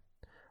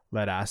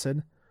lead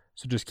acid.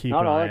 So just keep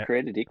not all are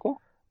created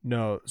equal?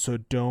 No, so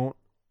don't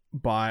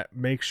buy.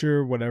 Make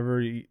sure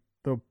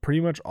though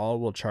pretty much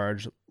all will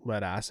charge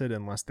lead acid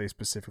unless they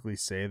specifically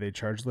say they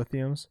charge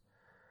lithiums.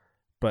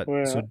 But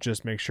so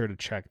just make sure to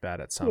check that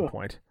at some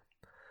point.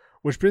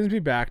 Which brings me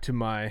back to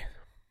my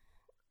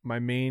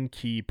main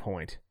key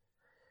point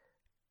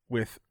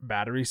with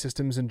battery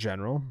systems in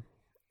general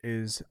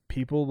is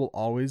people will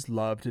always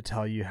love to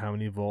tell you how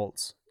many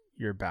volts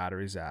your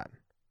battery's at.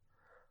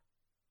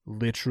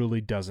 Literally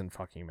doesn't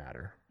fucking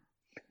matter.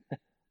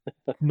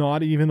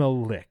 Not even a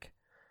lick.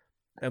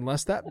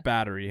 Unless that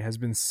battery has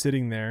been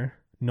sitting there,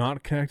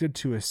 not connected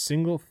to a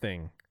single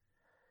thing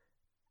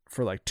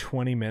for like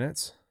 20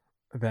 minutes,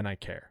 then I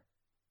care.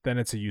 Then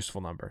it's a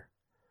useful number.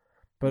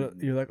 But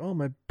you're like, oh,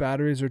 my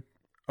batteries are...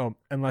 Oh,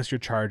 unless you're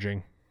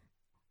charging.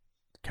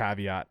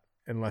 Caveat.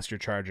 Unless you're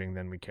charging,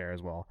 then we care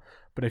as well.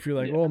 But if you're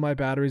like, oh, my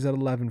battery's at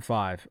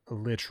 11.5,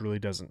 literally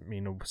doesn't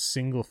mean a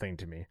single thing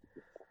to me.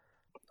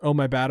 Oh,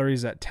 my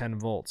battery's at 10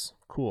 volts.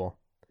 Cool.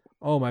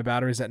 Oh, my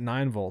battery's at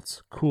 9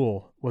 volts.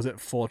 Cool. Was it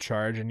full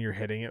charge and you're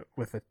hitting it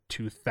with a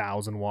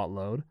 2,000 watt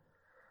load?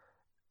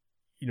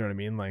 You know what I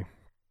mean? Like,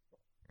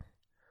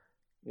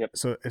 yep.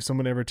 So if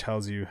someone ever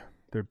tells you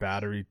their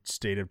battery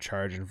state of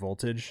charge and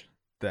voltage,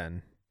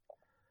 then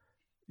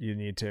you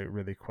need to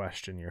really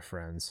question your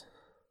friends.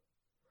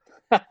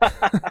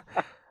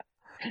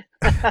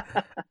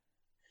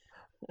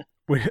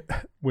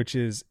 Which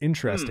is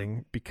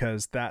interesting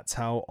because that's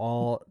how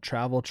all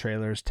travel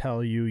trailers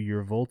tell you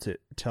your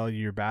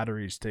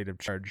battery state of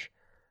charge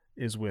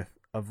is with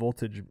a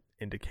voltage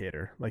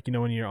indicator. Like, you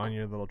know, when you're on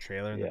your little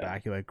trailer in the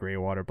back, you like gray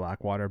water,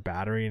 black water,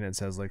 battery, and it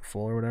says like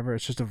full or whatever.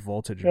 It's just a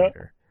voltage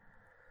meter.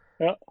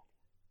 Yeah.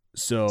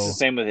 So it's the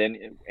same with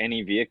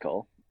any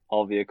vehicle.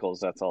 All vehicles,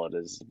 that's all it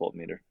is a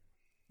voltmeter.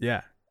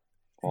 Yeah.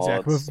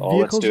 Exactly.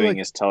 All it's doing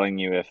is telling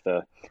you if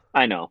the...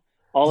 I know.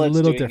 All it's a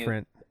little doing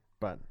different,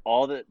 but...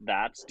 All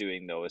that's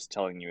doing, though, is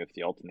telling you if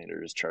the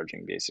alternator is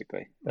charging,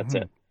 basically. That's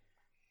it.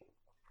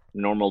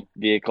 Normal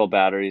vehicle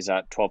batteries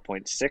at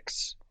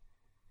 12.6.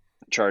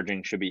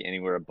 Charging should be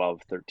anywhere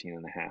above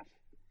 13.5.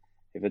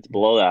 If it's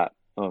below that,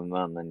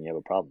 then you have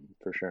a problem,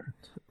 for sure.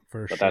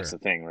 But that's the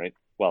thing, right?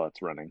 Well,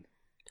 it's running.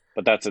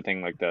 But that's the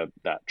thing, like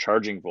that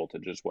charging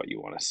voltage is what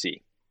you want to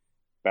see.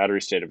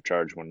 Battery state of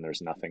charge when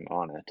there's nothing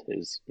on it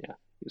is,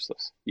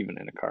 useless, even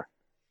in a car.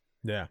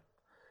 Yeah,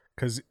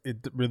 because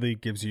it really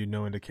gives you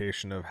no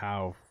indication of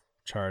how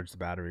charged the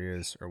battery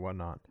is or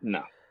whatnot.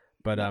 No.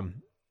 But,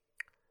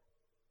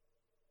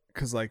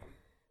 because like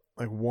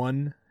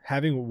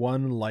having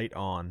one light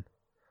on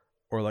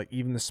or like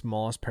even the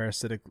smallest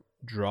parasitic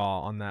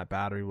draw on that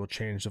battery will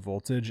change the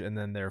voltage and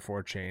then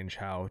therefore change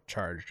how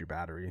charged your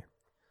battery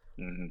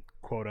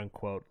quote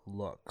unquote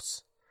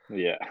looks.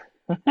 Yeah.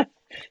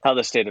 How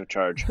the state of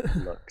charge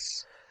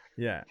looks.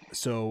 Yeah.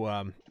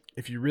 So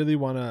if you really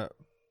want to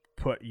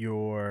put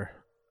your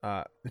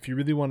if you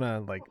really want to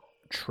like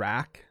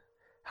track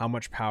how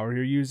much power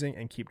you're using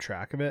and keep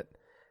track of it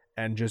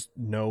and just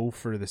know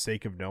for the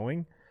sake of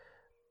knowing,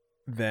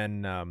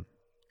 then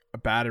a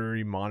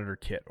battery monitor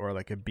kit or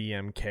like a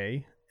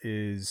BMK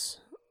is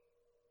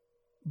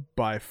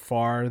by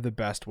far the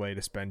best way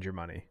to spend your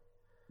money.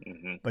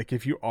 Like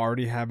if you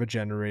already have a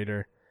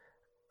generator,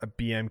 a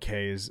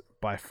BMK is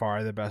by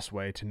far the best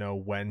way to know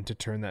when to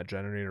turn that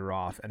generator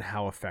off and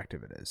how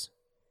effective it is.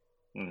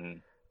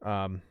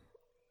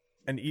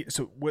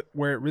 So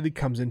where it really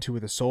comes into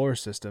with a solar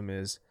system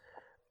is,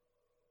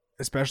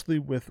 especially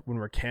with when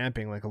we're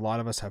camping, like a lot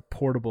of us have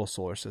portable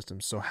solar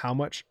systems. So how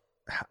much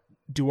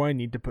do I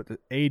need to put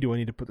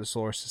the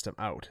solar system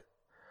out?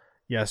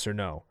 Yes or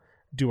no?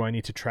 Do I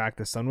need to track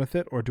the sun with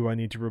it, or do I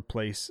need to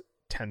replace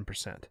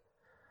 10%?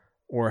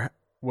 Or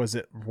was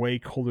it way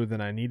colder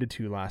than I needed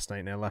to last night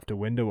and I left a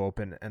window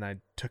open and I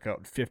took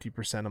out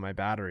 50% of my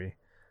battery,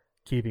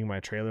 keeping my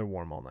trailer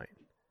warm all night?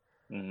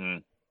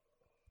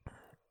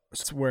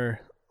 That's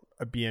where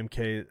a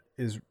BMK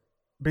is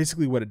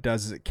basically what it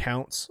does is it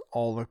counts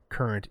all the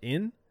current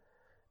in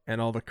and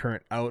all the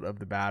current out of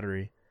the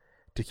battery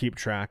to keep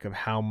track of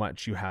how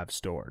much you have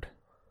stored.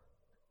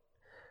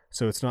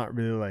 So it's not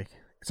really like,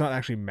 it's not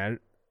actually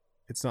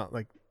it's not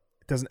like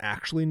it doesn't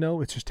actually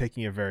know, it's just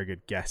taking a very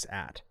good guess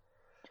at.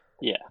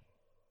 Yeah.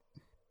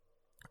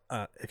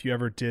 If you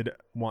ever did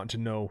want to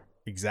know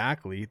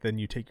exactly, then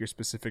you take your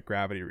specific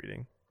gravity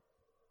reading,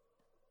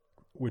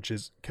 which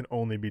can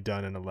only be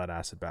done in a lead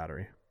acid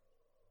battery.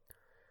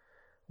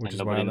 Which and is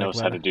nobody knows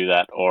how to do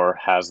that or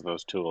has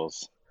those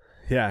tools.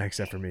 Yeah,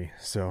 except for me.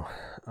 So,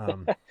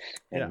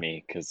 and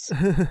me, because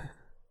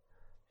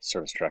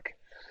service truck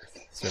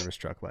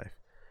life.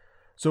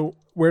 So,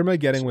 where am I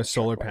getting with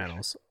solar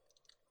panels?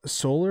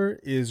 Solar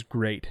is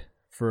great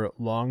for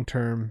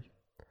long-term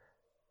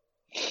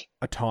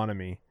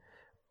autonomy,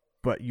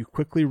 but you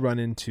quickly run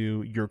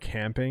into you're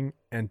camping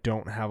and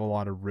don't have a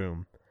lot of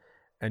room,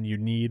 and you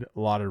need a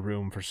lot of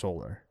room for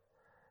solar.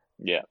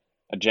 Yeah.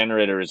 A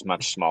generator is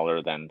much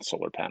smaller than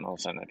solar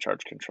panels and a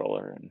charge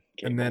controller and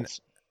cables. And then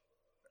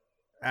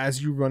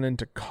as you run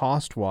into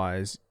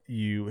cost-wise,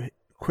 you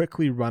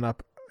quickly run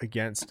up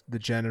against the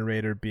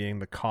generator being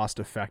the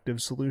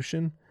cost-effective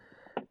solution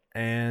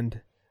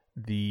and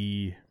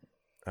the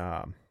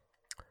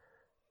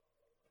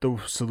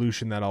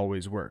solution that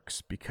always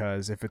works,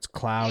 because if it's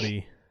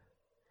cloudy,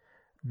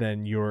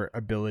 then your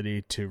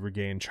ability to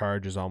regain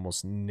charge is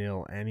almost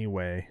nil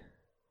anyway.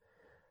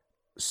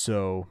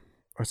 So,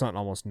 or it's not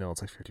almost nil,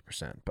 it's like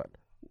 50%, but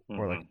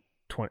or like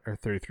 20 or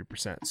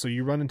 33%. So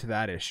you run into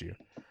that issue.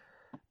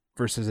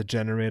 Versus a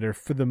generator,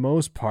 for the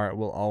most part,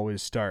 will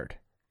always start.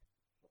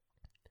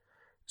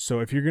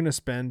 So if you're gonna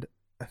spend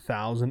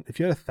 $1,000, if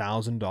you had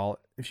 $1,000,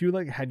 if you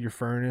like had your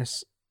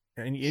furnace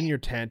and in your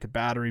tent, a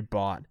battery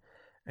bought,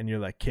 and you're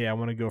like, okay, I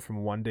want to go from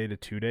 1 day to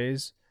 2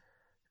 days,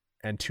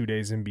 and 2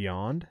 days and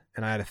beyond,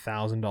 and I had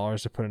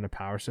 $1,000 to put in a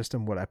power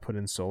system, would I put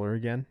in solar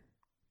again?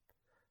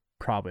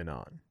 Probably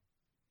not.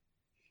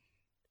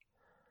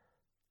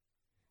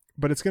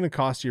 But it's going to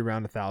cost you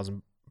around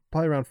 $1,000,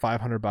 probably around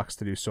 $500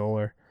 to do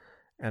solar,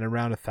 and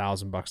around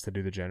 $1,000 to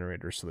do the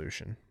generator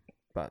solution.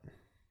 But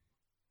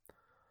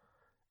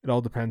it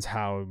all depends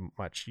how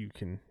much you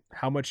can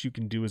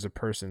do as a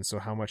person. So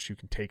how much you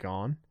can take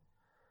on,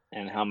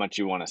 and how much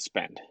you want to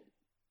spend.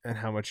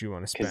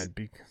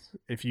 Because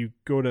if you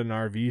go to an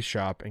RV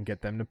shop and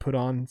get them to put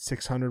on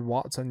 600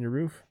 watts on your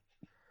roof,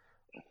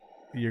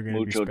 you're going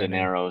to be spending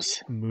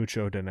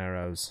mucho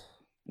dineros.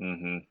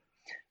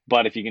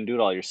 But if you can do it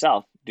all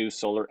yourself, do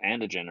solar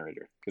and a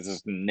generator, because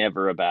it's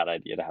never a bad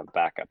idea to have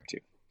backup too.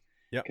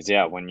 Because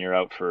when you're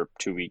out for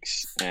 2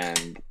 weeks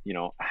and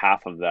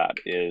half of that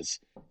is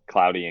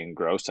cloudy and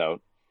gross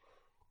out,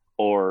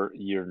 or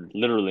you're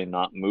literally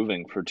not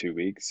moving for 2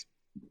 weeks,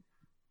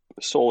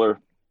 solar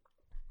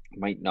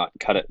might not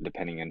cut it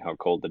depending on how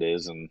cold it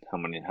is and how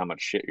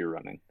much shit you're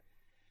running.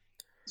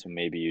 So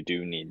maybe you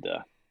do need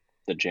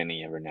the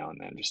Jenny every now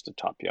and then just to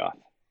top you off.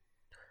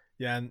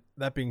 Yeah, and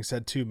that being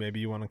said too, maybe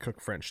you want to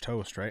cook French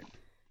toast, right?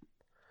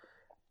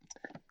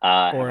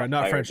 Or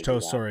not French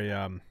toast, sorry,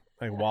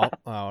 like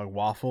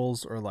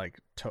waffles, or like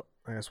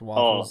I guess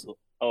waffles.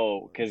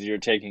 Because you're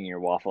taking your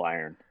waffle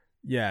iron.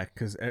 Yeah,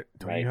 because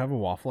don't you have a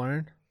waffle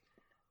iron?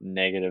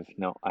 Negative.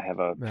 No, I have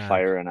a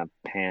fire in a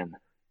pan.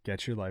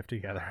 Get your life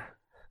together.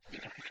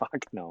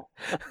 Fuck no.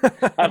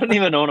 I don't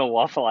even own a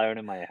waffle iron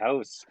in my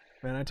house.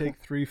 Man, I take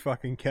 3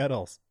 fucking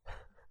kettles.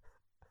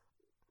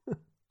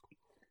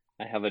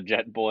 I have a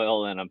jet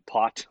boil and a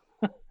pot.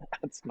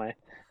 That's my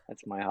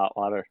hot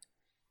water.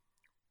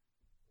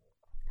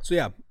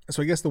 So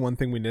I guess the one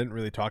thing we didn't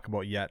really talk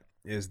about yet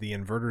is the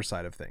inverter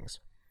side of things.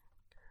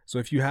 So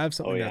if you have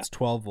something that's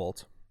 12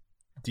 volt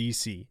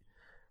DC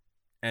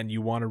and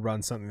you want to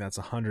run something that's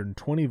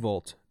 120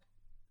 volt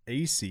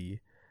AC,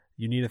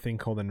 you need a thing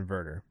called an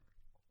inverter.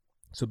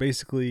 So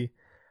basically,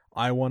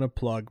 I want to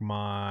plug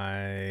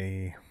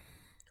my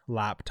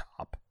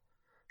laptop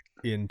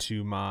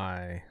into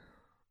my...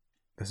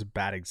 This is a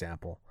bad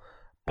example.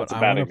 That's a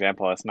bad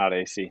example. It's not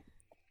AC.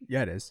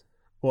 Yeah, it is.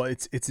 Well,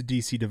 it's a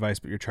DC device,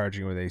 but you're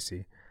charging it with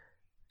AC.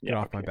 Get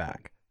off my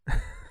back.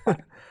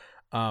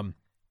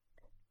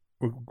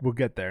 We'll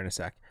get there in a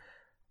sec.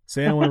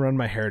 Say I want to run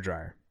my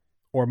hairdryer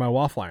or my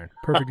waffle iron.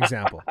 Perfect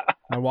example.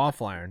 My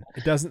waffle iron,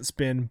 it doesn't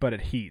spin, but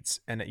it heats,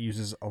 and it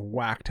uses a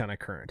whack ton of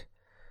current.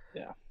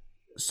 Yeah.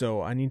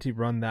 So I need to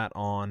run that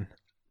on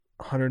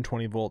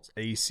 120 volts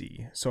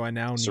AC. So I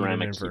now need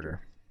Ceramic an inverter.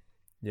 heater.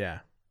 Yeah.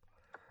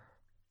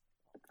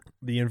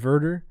 The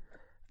inverter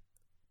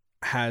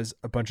has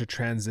a bunch of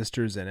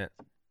transistors in it,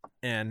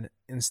 and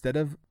instead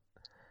of,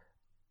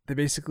 they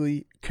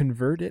basically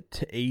convert it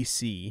to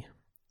AC.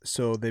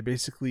 So they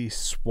basically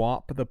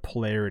swap the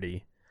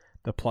polarity,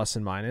 the plus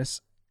and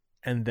minus,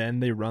 and then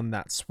they run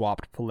that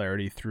swapped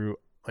polarity through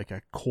like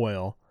a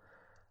coil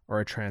or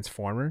a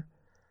transformer,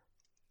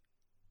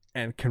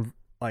 and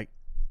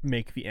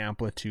make the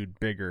amplitude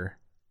bigger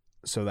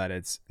so that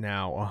it's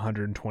now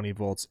 120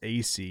 volts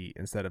AC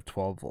instead of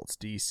 12 volts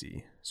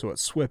DC. So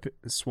it's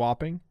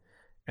swapping,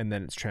 and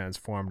then it's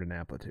transformed in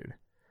amplitude.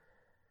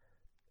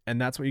 And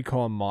that's what you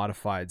call a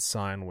modified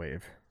sine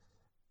wave.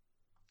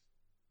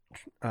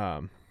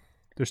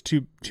 There's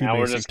two now basic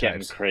we're just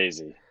getting types.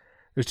 crazy.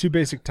 There's two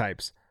basic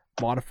types.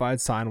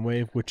 Modified sine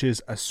wave, which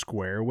is a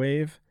square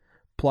wave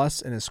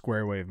plus and a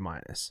square wave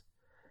minus.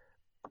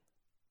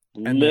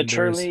 And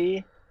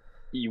Literally,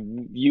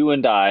 you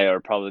and I are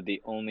probably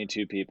the only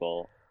two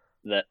people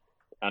that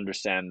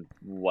understand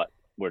what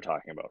we're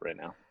talking about right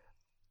now.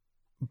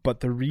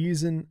 But the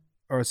reason,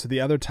 so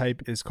the other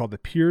type is called the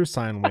pure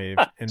sine wave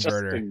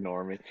inverter. Just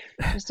ignore me.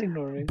 Just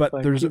ignore me. But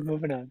Fine, there's keep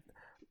moving on.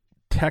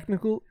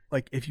 Technical,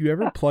 like if you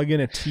ever plug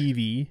in a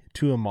TV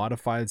to a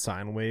modified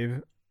sine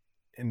wave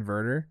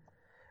inverter,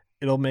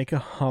 it'll make a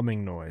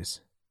humming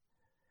noise.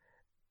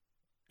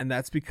 And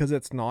that's because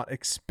it's not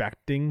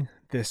expecting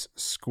this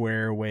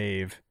square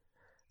wave,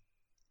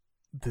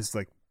 this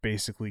like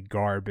basically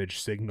garbage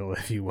signal,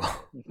 if you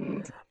will.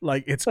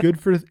 Like it's good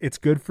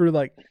for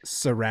like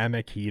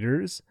ceramic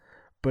heaters,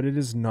 but it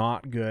is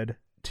not good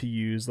to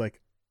use. Like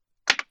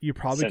you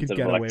probably could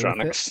get away with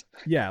it.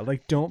 Yeah,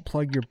 like don't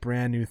plug your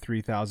brand new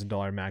 $3,000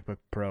 MacBook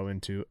Pro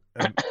into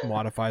a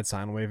modified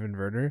sine wave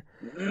inverter,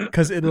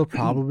 because it'll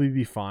probably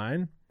be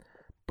fine.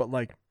 But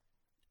like,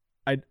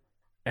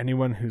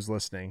 anyone who's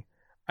listening,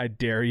 I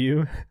dare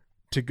you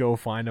to go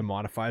find a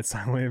modified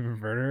sine wave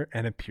inverter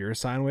and a pure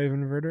sine wave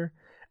inverter,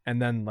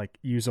 and then like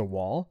use a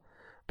wall.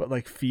 But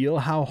like feel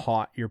how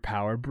hot your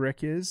power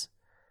brick is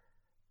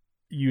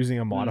using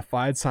a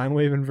modified sine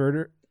wave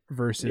inverter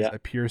versus a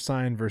pure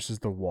sine versus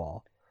the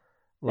wall.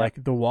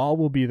 Like the wall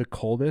will be the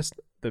coldest,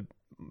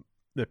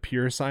 the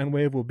pure sine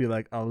wave will be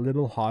like a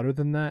little hotter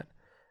than that,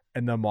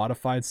 and the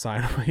modified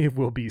sine wave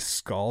will be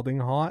scalding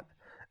hot.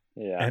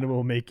 Yeah. And it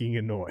will making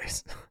a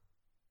noise.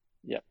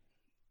 Yep.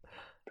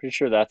 Pretty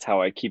sure that's how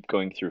I keep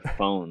going through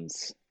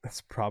phones.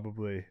 That's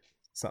probably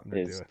something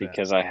to do with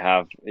because I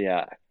have,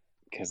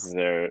 because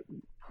the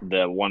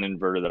one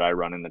inverter that I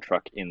run in the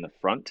truck in the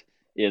front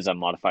is a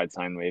modified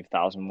sine wave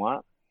 1000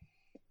 watt.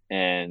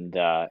 And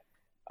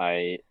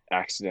I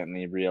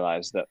accidentally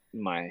realized that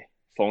my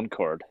phone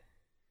cord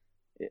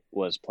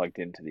was plugged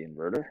into the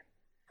inverter,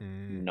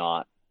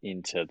 not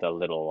into the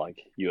little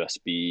like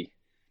USB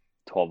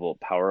 12 volt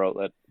power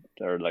outlet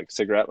or like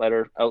cigarette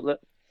lighter outlet.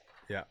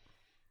 Yeah.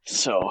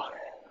 So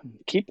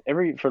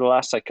for the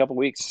last like couple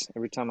weeks,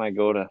 every time I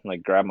go to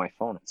like grab my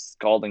phone, it's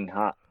scalding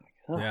hot.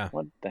 Like,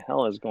 what the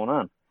hell is going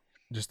on?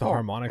 Just the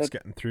harmonics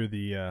getting through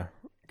the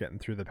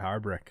power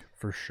brick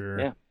for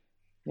sure.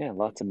 Yeah,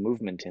 lots of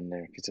movement in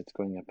there because it's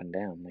going up and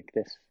down like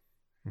this.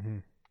 Mm-hmm.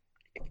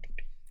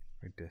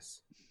 Like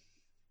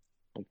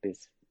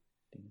this.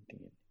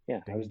 Yeah,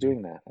 I was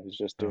doing that. I was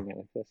just doing it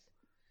like this.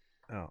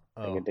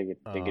 Dig it,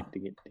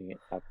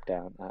 up,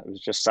 down. It was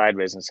just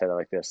sideways instead of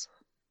like this.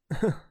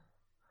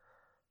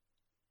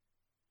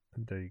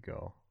 There you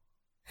go.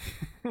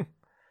 I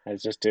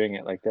was just doing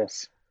it like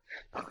this.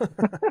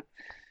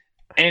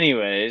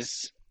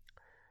 Anyways,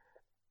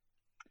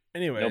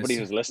 nobody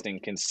who's listening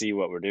can see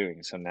what we're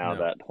doing. So now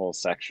that whole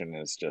section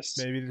is just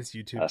maybe this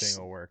YouTube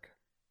thing will work,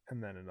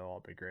 and then it'll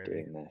all be great.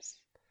 Doing this,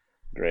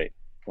 great.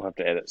 We'll have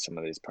to edit some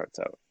of these parts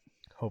out.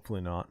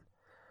 Hopefully not.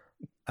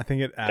 I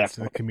think it adds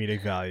to the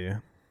comedic value.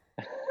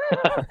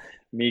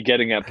 Me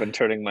getting up and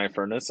turning my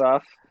furnace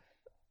off.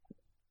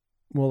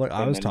 Well, like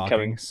I was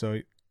talking, so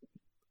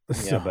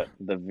yeah, but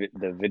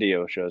the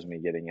video shows me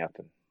getting up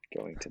and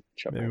going to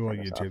shut maybe my we'll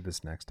YouTube off.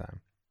 this next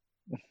time.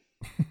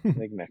 I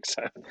think next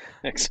time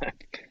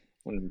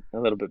when I'm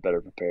a little bit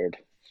better prepared.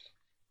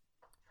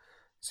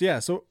 So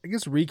I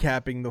guess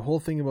recapping, the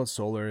whole thing about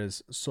solar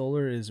is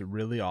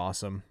really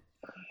awesome.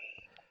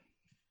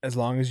 As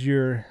long as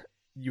you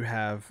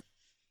have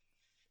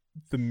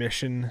the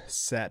mission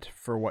set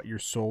for what your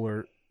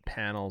solar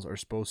panels are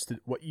supposed to,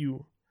 what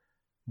you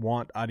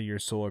want out of your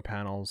solar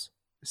panels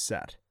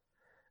set,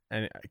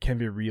 and it can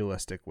be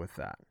realistic with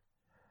that,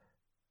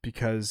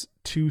 because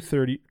two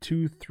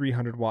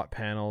 300 watt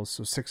panels,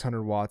 so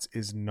 600 watts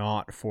is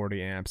not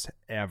 40 amps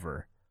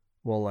ever.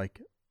 Well, like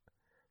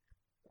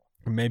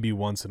maybe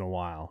once in a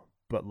while,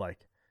 but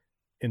like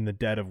in the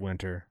dead of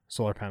winter.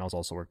 Solar panels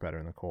also work better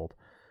in the cold.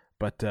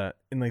 But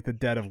in like the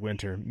dead of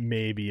winter,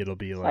 maybe it'll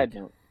be like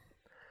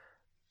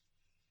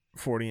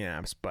 40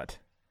 amps, but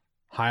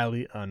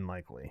highly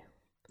unlikely.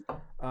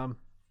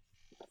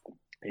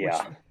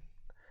 Yeah. Which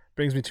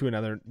brings me to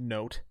another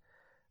note.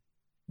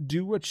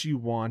 Do what you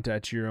want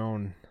at your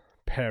own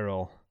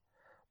peril,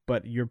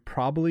 but you're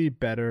probably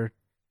better.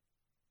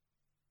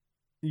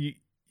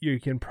 You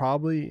can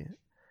probably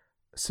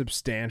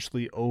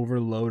substantially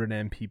overload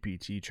an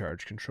MPPT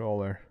charge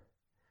controller,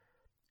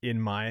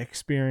 in my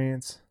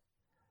experience,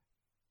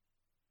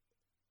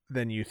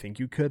 than you think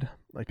you could.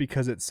 Like,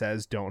 because it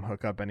says don't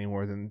hook up any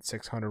more than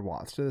 600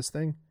 watts to this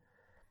thing,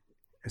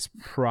 it's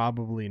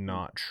probably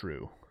not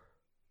true.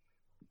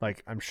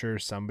 Like, I'm sure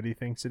somebody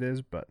thinks it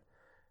is, but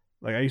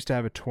like, I used to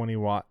have a 20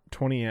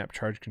 amp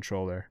charge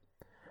controller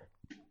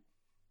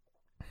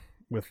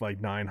with like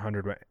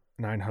 900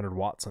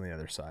 watts on the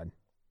other side,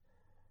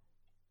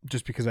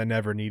 just because I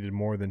never needed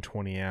more than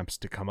 20 amps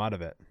to come out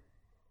of it.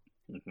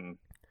 Mm-hmm.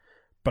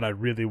 But I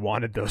really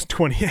wanted those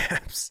 20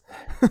 amps.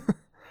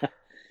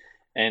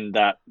 And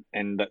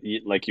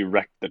you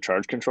wrecked the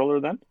charge controller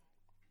then?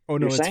 Oh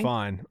no, it's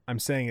fine. I'm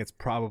saying it's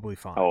probably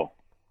fine. Oh,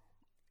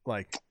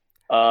 like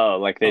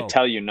they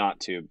tell you not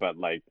to, but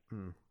like,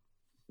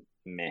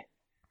 meh.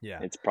 Yeah,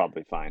 it's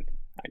probably fine.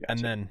 I got and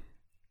you. then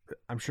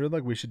I'm sure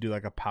like we should do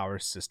like a power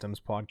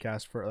systems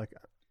podcast for like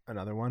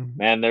another one.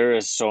 Man, there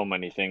is so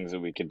many things that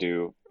we could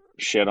do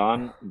shit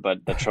on,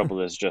 but the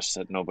trouble is just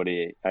that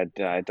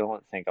I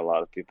don't think a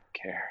lot of people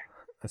care.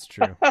 That's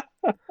true.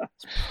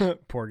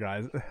 Poor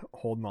guys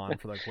holding on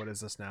for like, what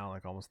is this now?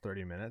 Like almost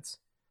 30 minutes.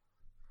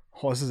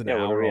 Oh, this is an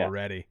hour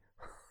already.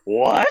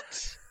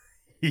 What?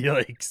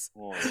 Yikes.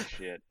 Holy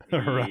shit.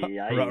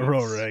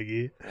 Roll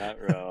Reggie.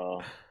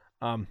 Roll.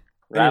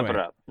 Wrap it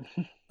up.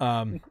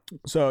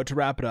 So to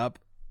wrap it up,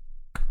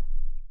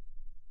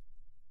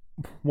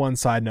 one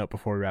side note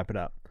before we wrap it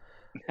up.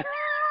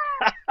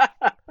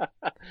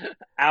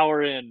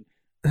 Hour in.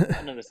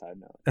 Another side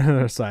note.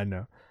 Another side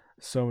note.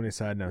 So many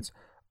side notes.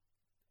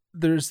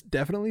 There's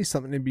definitely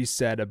something to be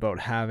said about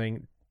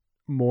having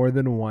more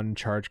than one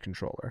charge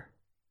controller.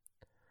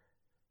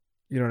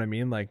 You know what I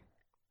mean? Like,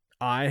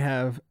 I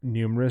have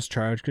numerous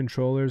charge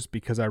controllers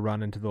because I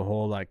run into the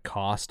whole like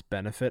cost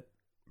benefit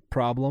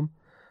problem.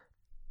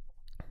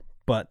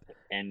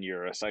 And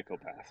you're a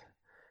psychopath.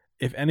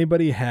 If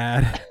anybody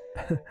had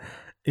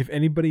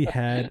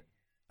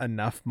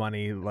enough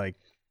money like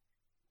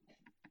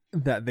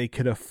that they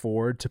could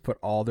afford to put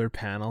all their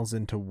panels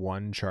into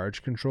one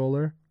charge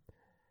controller,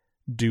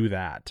 do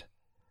that.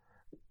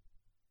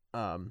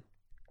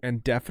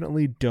 And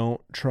definitely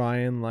don't try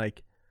and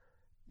like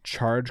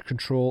charge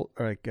control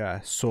or like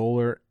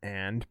solar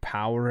and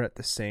power at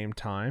the same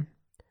time.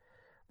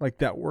 Like,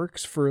 that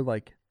works for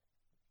like,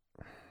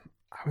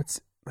 I would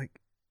say, like,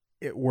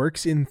 it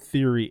works in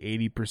theory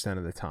 80%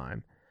 of the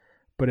time,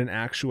 but in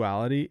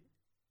actuality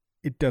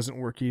it doesn't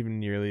work even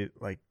nearly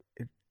like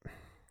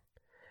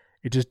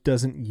it just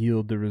doesn't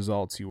yield the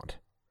results you want,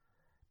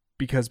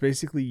 because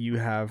basically you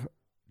have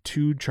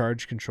two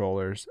charge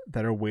controllers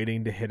that are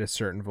waiting to hit a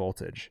certain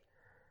voltage,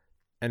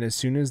 and as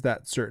soon as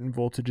that certain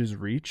voltage is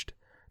reached,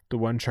 the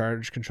one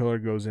charge controller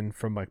goes in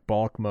from like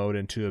bulk mode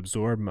into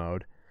absorb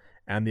mode,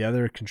 and the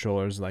other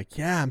controller is like,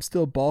 yeah, I'm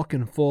still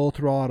bulking full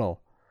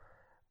throttle,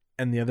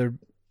 and the other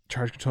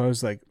charge controller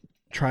is like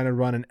trying to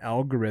run an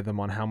algorithm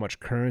on how much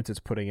current it's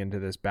putting into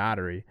this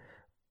battery,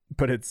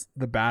 but it's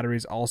the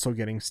battery's also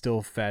getting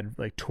still fed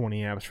like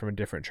 20 amps from a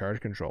different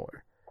charge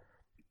controller.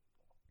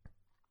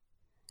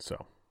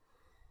 So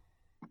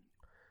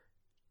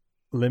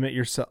limit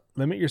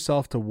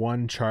yourself to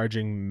one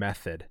charging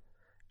method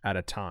at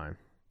a time.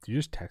 Did you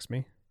just text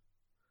me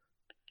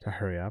to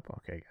hurry up?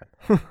 Okay,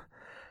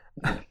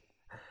 good.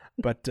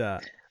 But so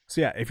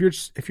yeah, if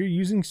you're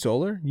using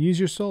solar, use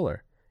your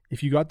solar.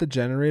 If you got the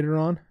generator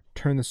on,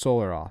 turn the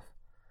solar off.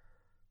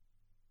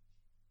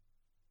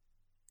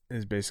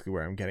 Is basically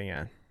where I'm getting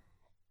at.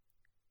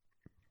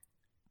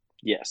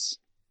 Yes.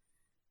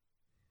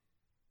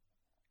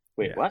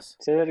 Wait, yes. What?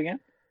 Say that again?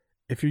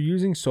 If you're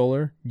using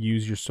solar,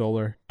 use your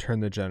solar, turn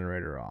the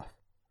generator off.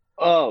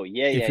 Oh,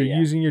 yeah. If you're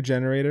using your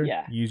generator,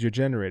 use your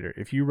generator.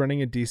 If you're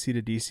running a DC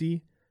to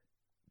DC,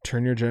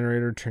 turn your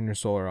generator, turn your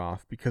solar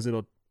off, because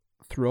it'll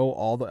throw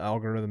all the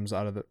algorithms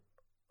out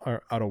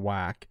of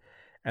whack,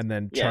 and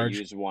then charge.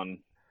 Use one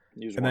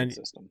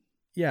system.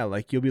 Yeah,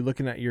 like you'll be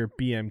looking at your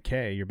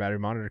BMK, your battery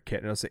monitor kit,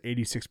 and it'll say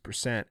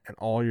 86%, and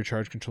all your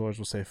charge controllers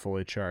will say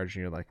fully charged,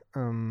 and you're like,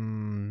 no.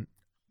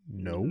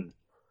 Mm-hmm.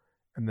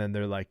 And then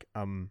they're like,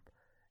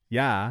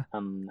 yeah,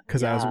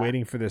 because I was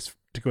waiting for this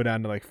to go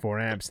down to like 4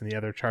 amps, and the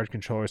other charge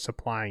controller is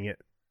supplying it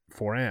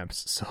 4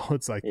 amps, so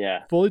it's like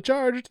fully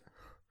charged.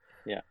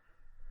 Yeah.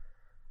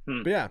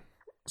 But yeah,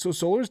 so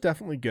solar is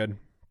definitely good.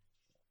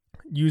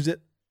 Use it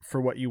for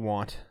what you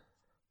want,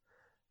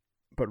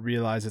 but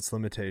realize its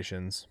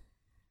limitations.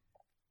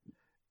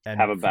 And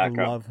have a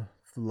backup.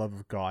 For the love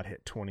of God,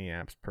 hit 20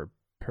 amps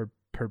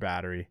per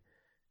battery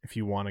if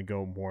you want to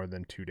go more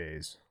than 2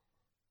 days,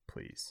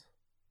 please.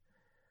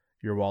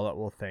 your wallet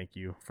will thank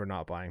you for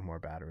not buying more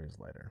batteries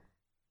later.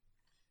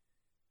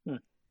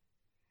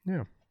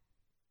 Yeah.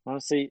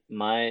 Honestly,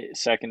 my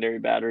secondary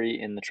battery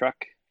in the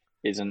truck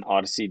is an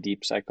Odyssey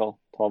Deep Cycle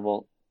 12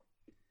 volt,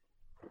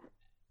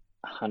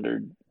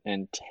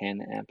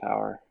 110 amp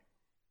hour.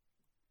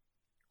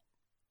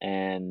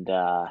 And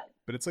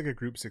but it's like a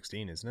Group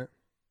 16, isn't it?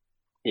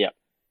 Yeah.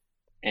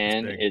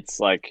 And big. it's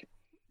like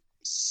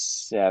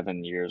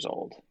 7 years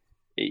old,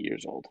 8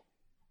 years old.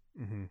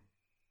 Mm-hmm.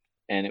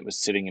 And it was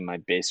sitting in my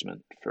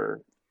basement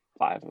for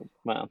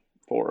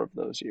 4 of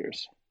those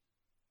years.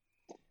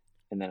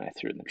 And then I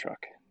threw it in the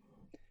truck.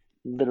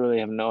 Literally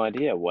have no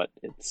idea what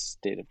its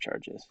state of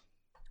charge is.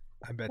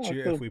 I bet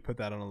you if we put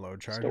that on a load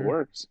charger, still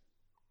works.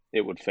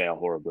 It would fail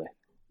horribly.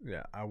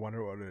 Yeah, I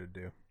wonder what it would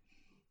do.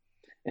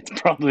 It's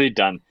probably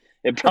done.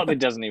 It probably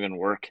doesn't even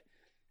work.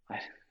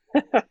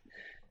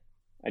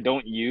 I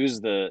don't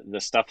use the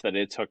stuff that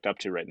it's hooked up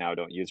to right now. I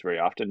don't use very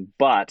often.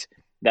 But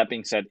that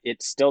being said,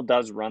 it still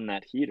does run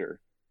that heater.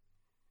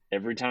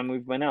 Every time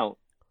we've been out,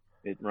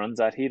 it runs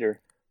that heater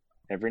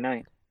every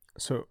night.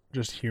 So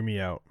just hear me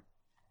out.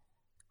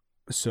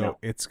 So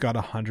it's got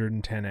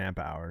 110 amp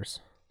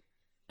hours,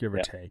 give or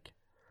take.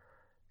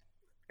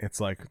 It's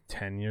like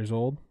 10 years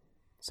old,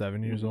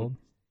 7 years old.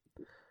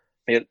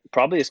 It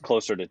probably is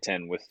closer to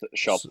 10 with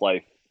shelf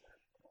life.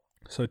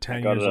 So 10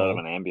 I got years it out old.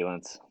 of an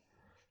ambulance.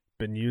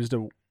 Been used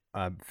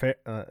a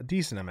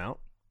decent amount.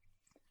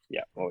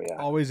 Yeah. Oh yeah.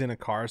 Always in a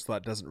car, so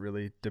that doesn't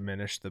really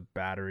diminish the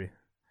battery.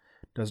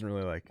 Doesn't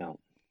really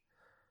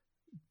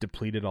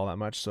deplete it all that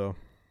much. So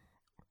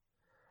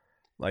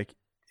like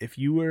if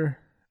you were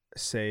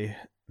say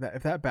that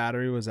if that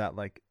battery was at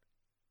like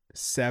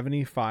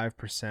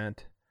 75%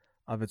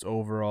 of its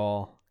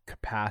overall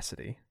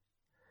capacity,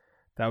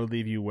 that would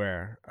leave you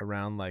where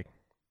around like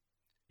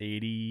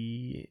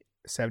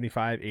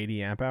 75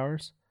 80 amp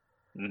hours.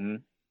 Mm-hmm.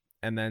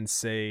 And then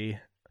say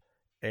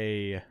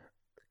a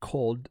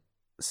cold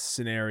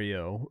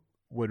scenario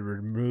would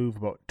remove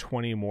about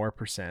 20 more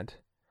percent.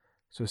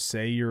 So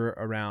say you're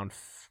around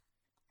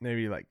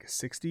maybe like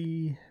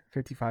 60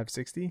 55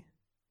 60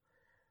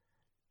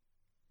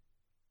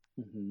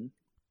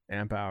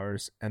 amp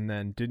hours, and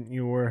then didn't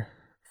your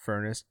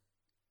furnace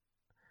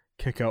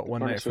kick out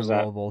one night for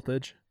low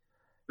voltage?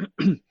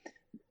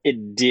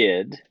 It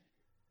did,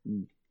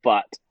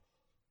 but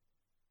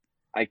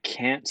I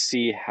can't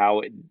see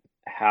how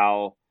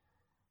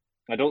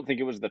I don't think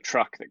it was the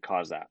truck that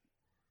caused that.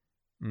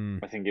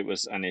 I think it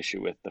was an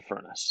issue with the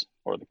furnace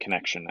or the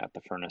connection at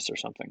the furnace or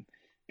something,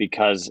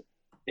 because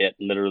it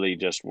literally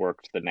just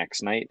worked the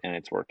next night, and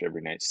it's worked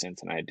every night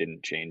since, and I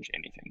didn't change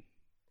anything.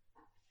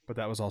 But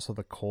that was also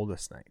the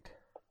coldest night.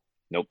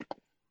 Nope.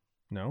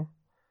 No?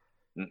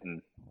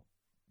 Mm-mm.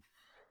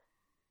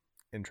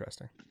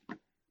 Interesting.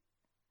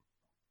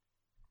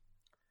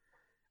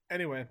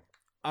 Anyway,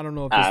 I don't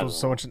know if this was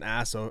so much an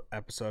ass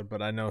episode,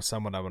 but I know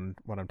somewhat of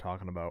what I'm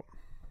talking about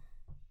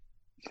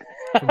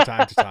from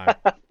time to time.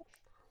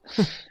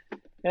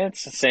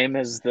 It's the same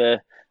as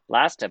the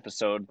last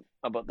episode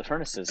about the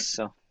furnaces,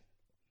 so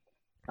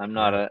I'm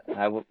not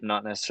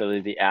not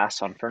necessarily the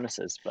ass on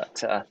furnaces,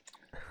 but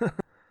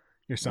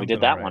we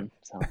did that one,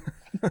 so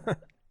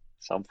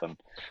something.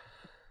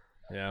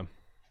 Yeah.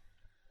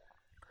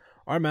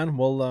 All right, man.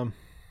 Well,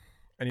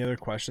 any other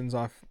questions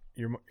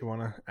you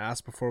want to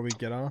ask before we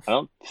get off? I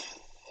don't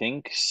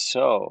think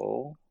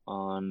so.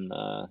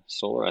 On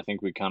solar, I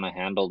think we kind of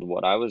handled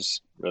what I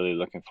was really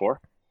looking for.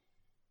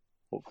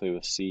 Hopefully,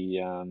 we'll see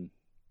what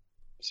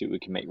we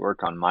can make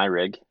work on my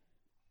rig.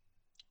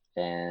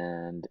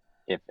 And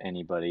if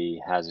anybody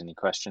has any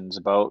questions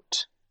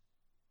about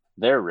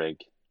their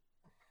rig,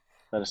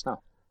 let us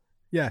know.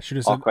 Yeah, shoot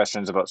us all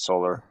questions about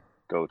solar.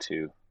 Go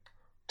to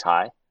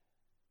Ty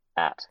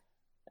at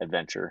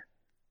adventurerec.ca.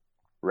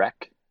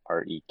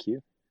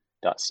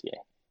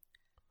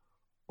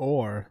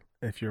 Or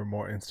if you're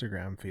more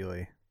Instagram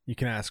feely, you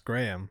can ask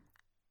Graham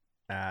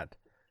at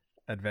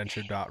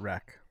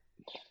adventure.rec.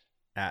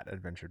 At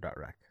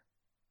adventure.rec.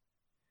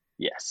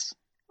 Yes.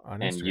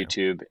 On and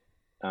Instagram.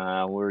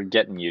 YouTube. We're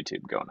getting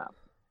YouTube going up.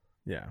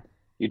 Yeah.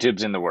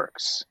 YouTube's in the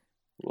works.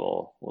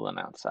 We'll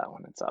announce that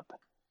when it's up.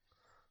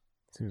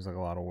 Seems like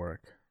a lot of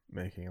work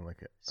making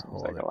like a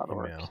whole like a lot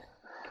email.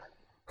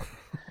 Of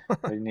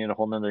work. You need a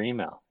whole nother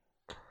email.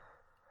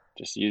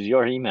 Just use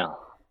your email.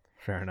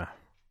 Fair enough.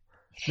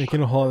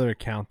 Making a whole other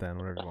account then,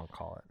 whatever you want to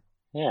call it.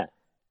 Yeah.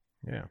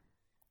 Yeah.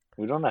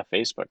 We don't have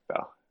Facebook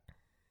though.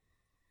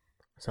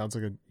 Sounds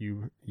like a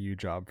you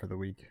job for the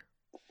week.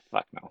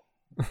 Fuck no.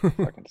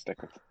 Fucking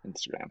stick with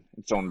Instagram.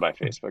 It's owned by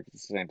Facebook.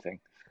 It's the same thing.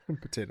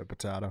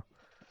 Potato.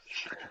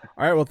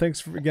 All right. Well,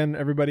 thanks again,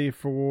 everybody,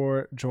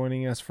 for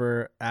joining us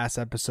for Ass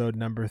episode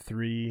number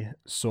 3,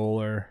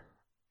 Solar.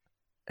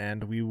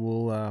 And we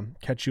will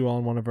catch you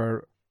on one of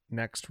our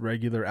next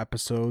regular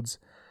episodes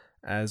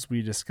as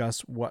we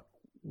discuss what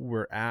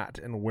we're at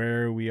and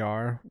where we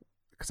are.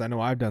 Because I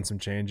know I've done some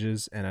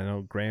changes, and I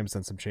know Graham's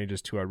done some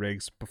changes to our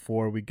rigs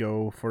before we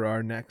go for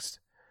our next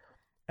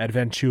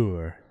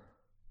adventure.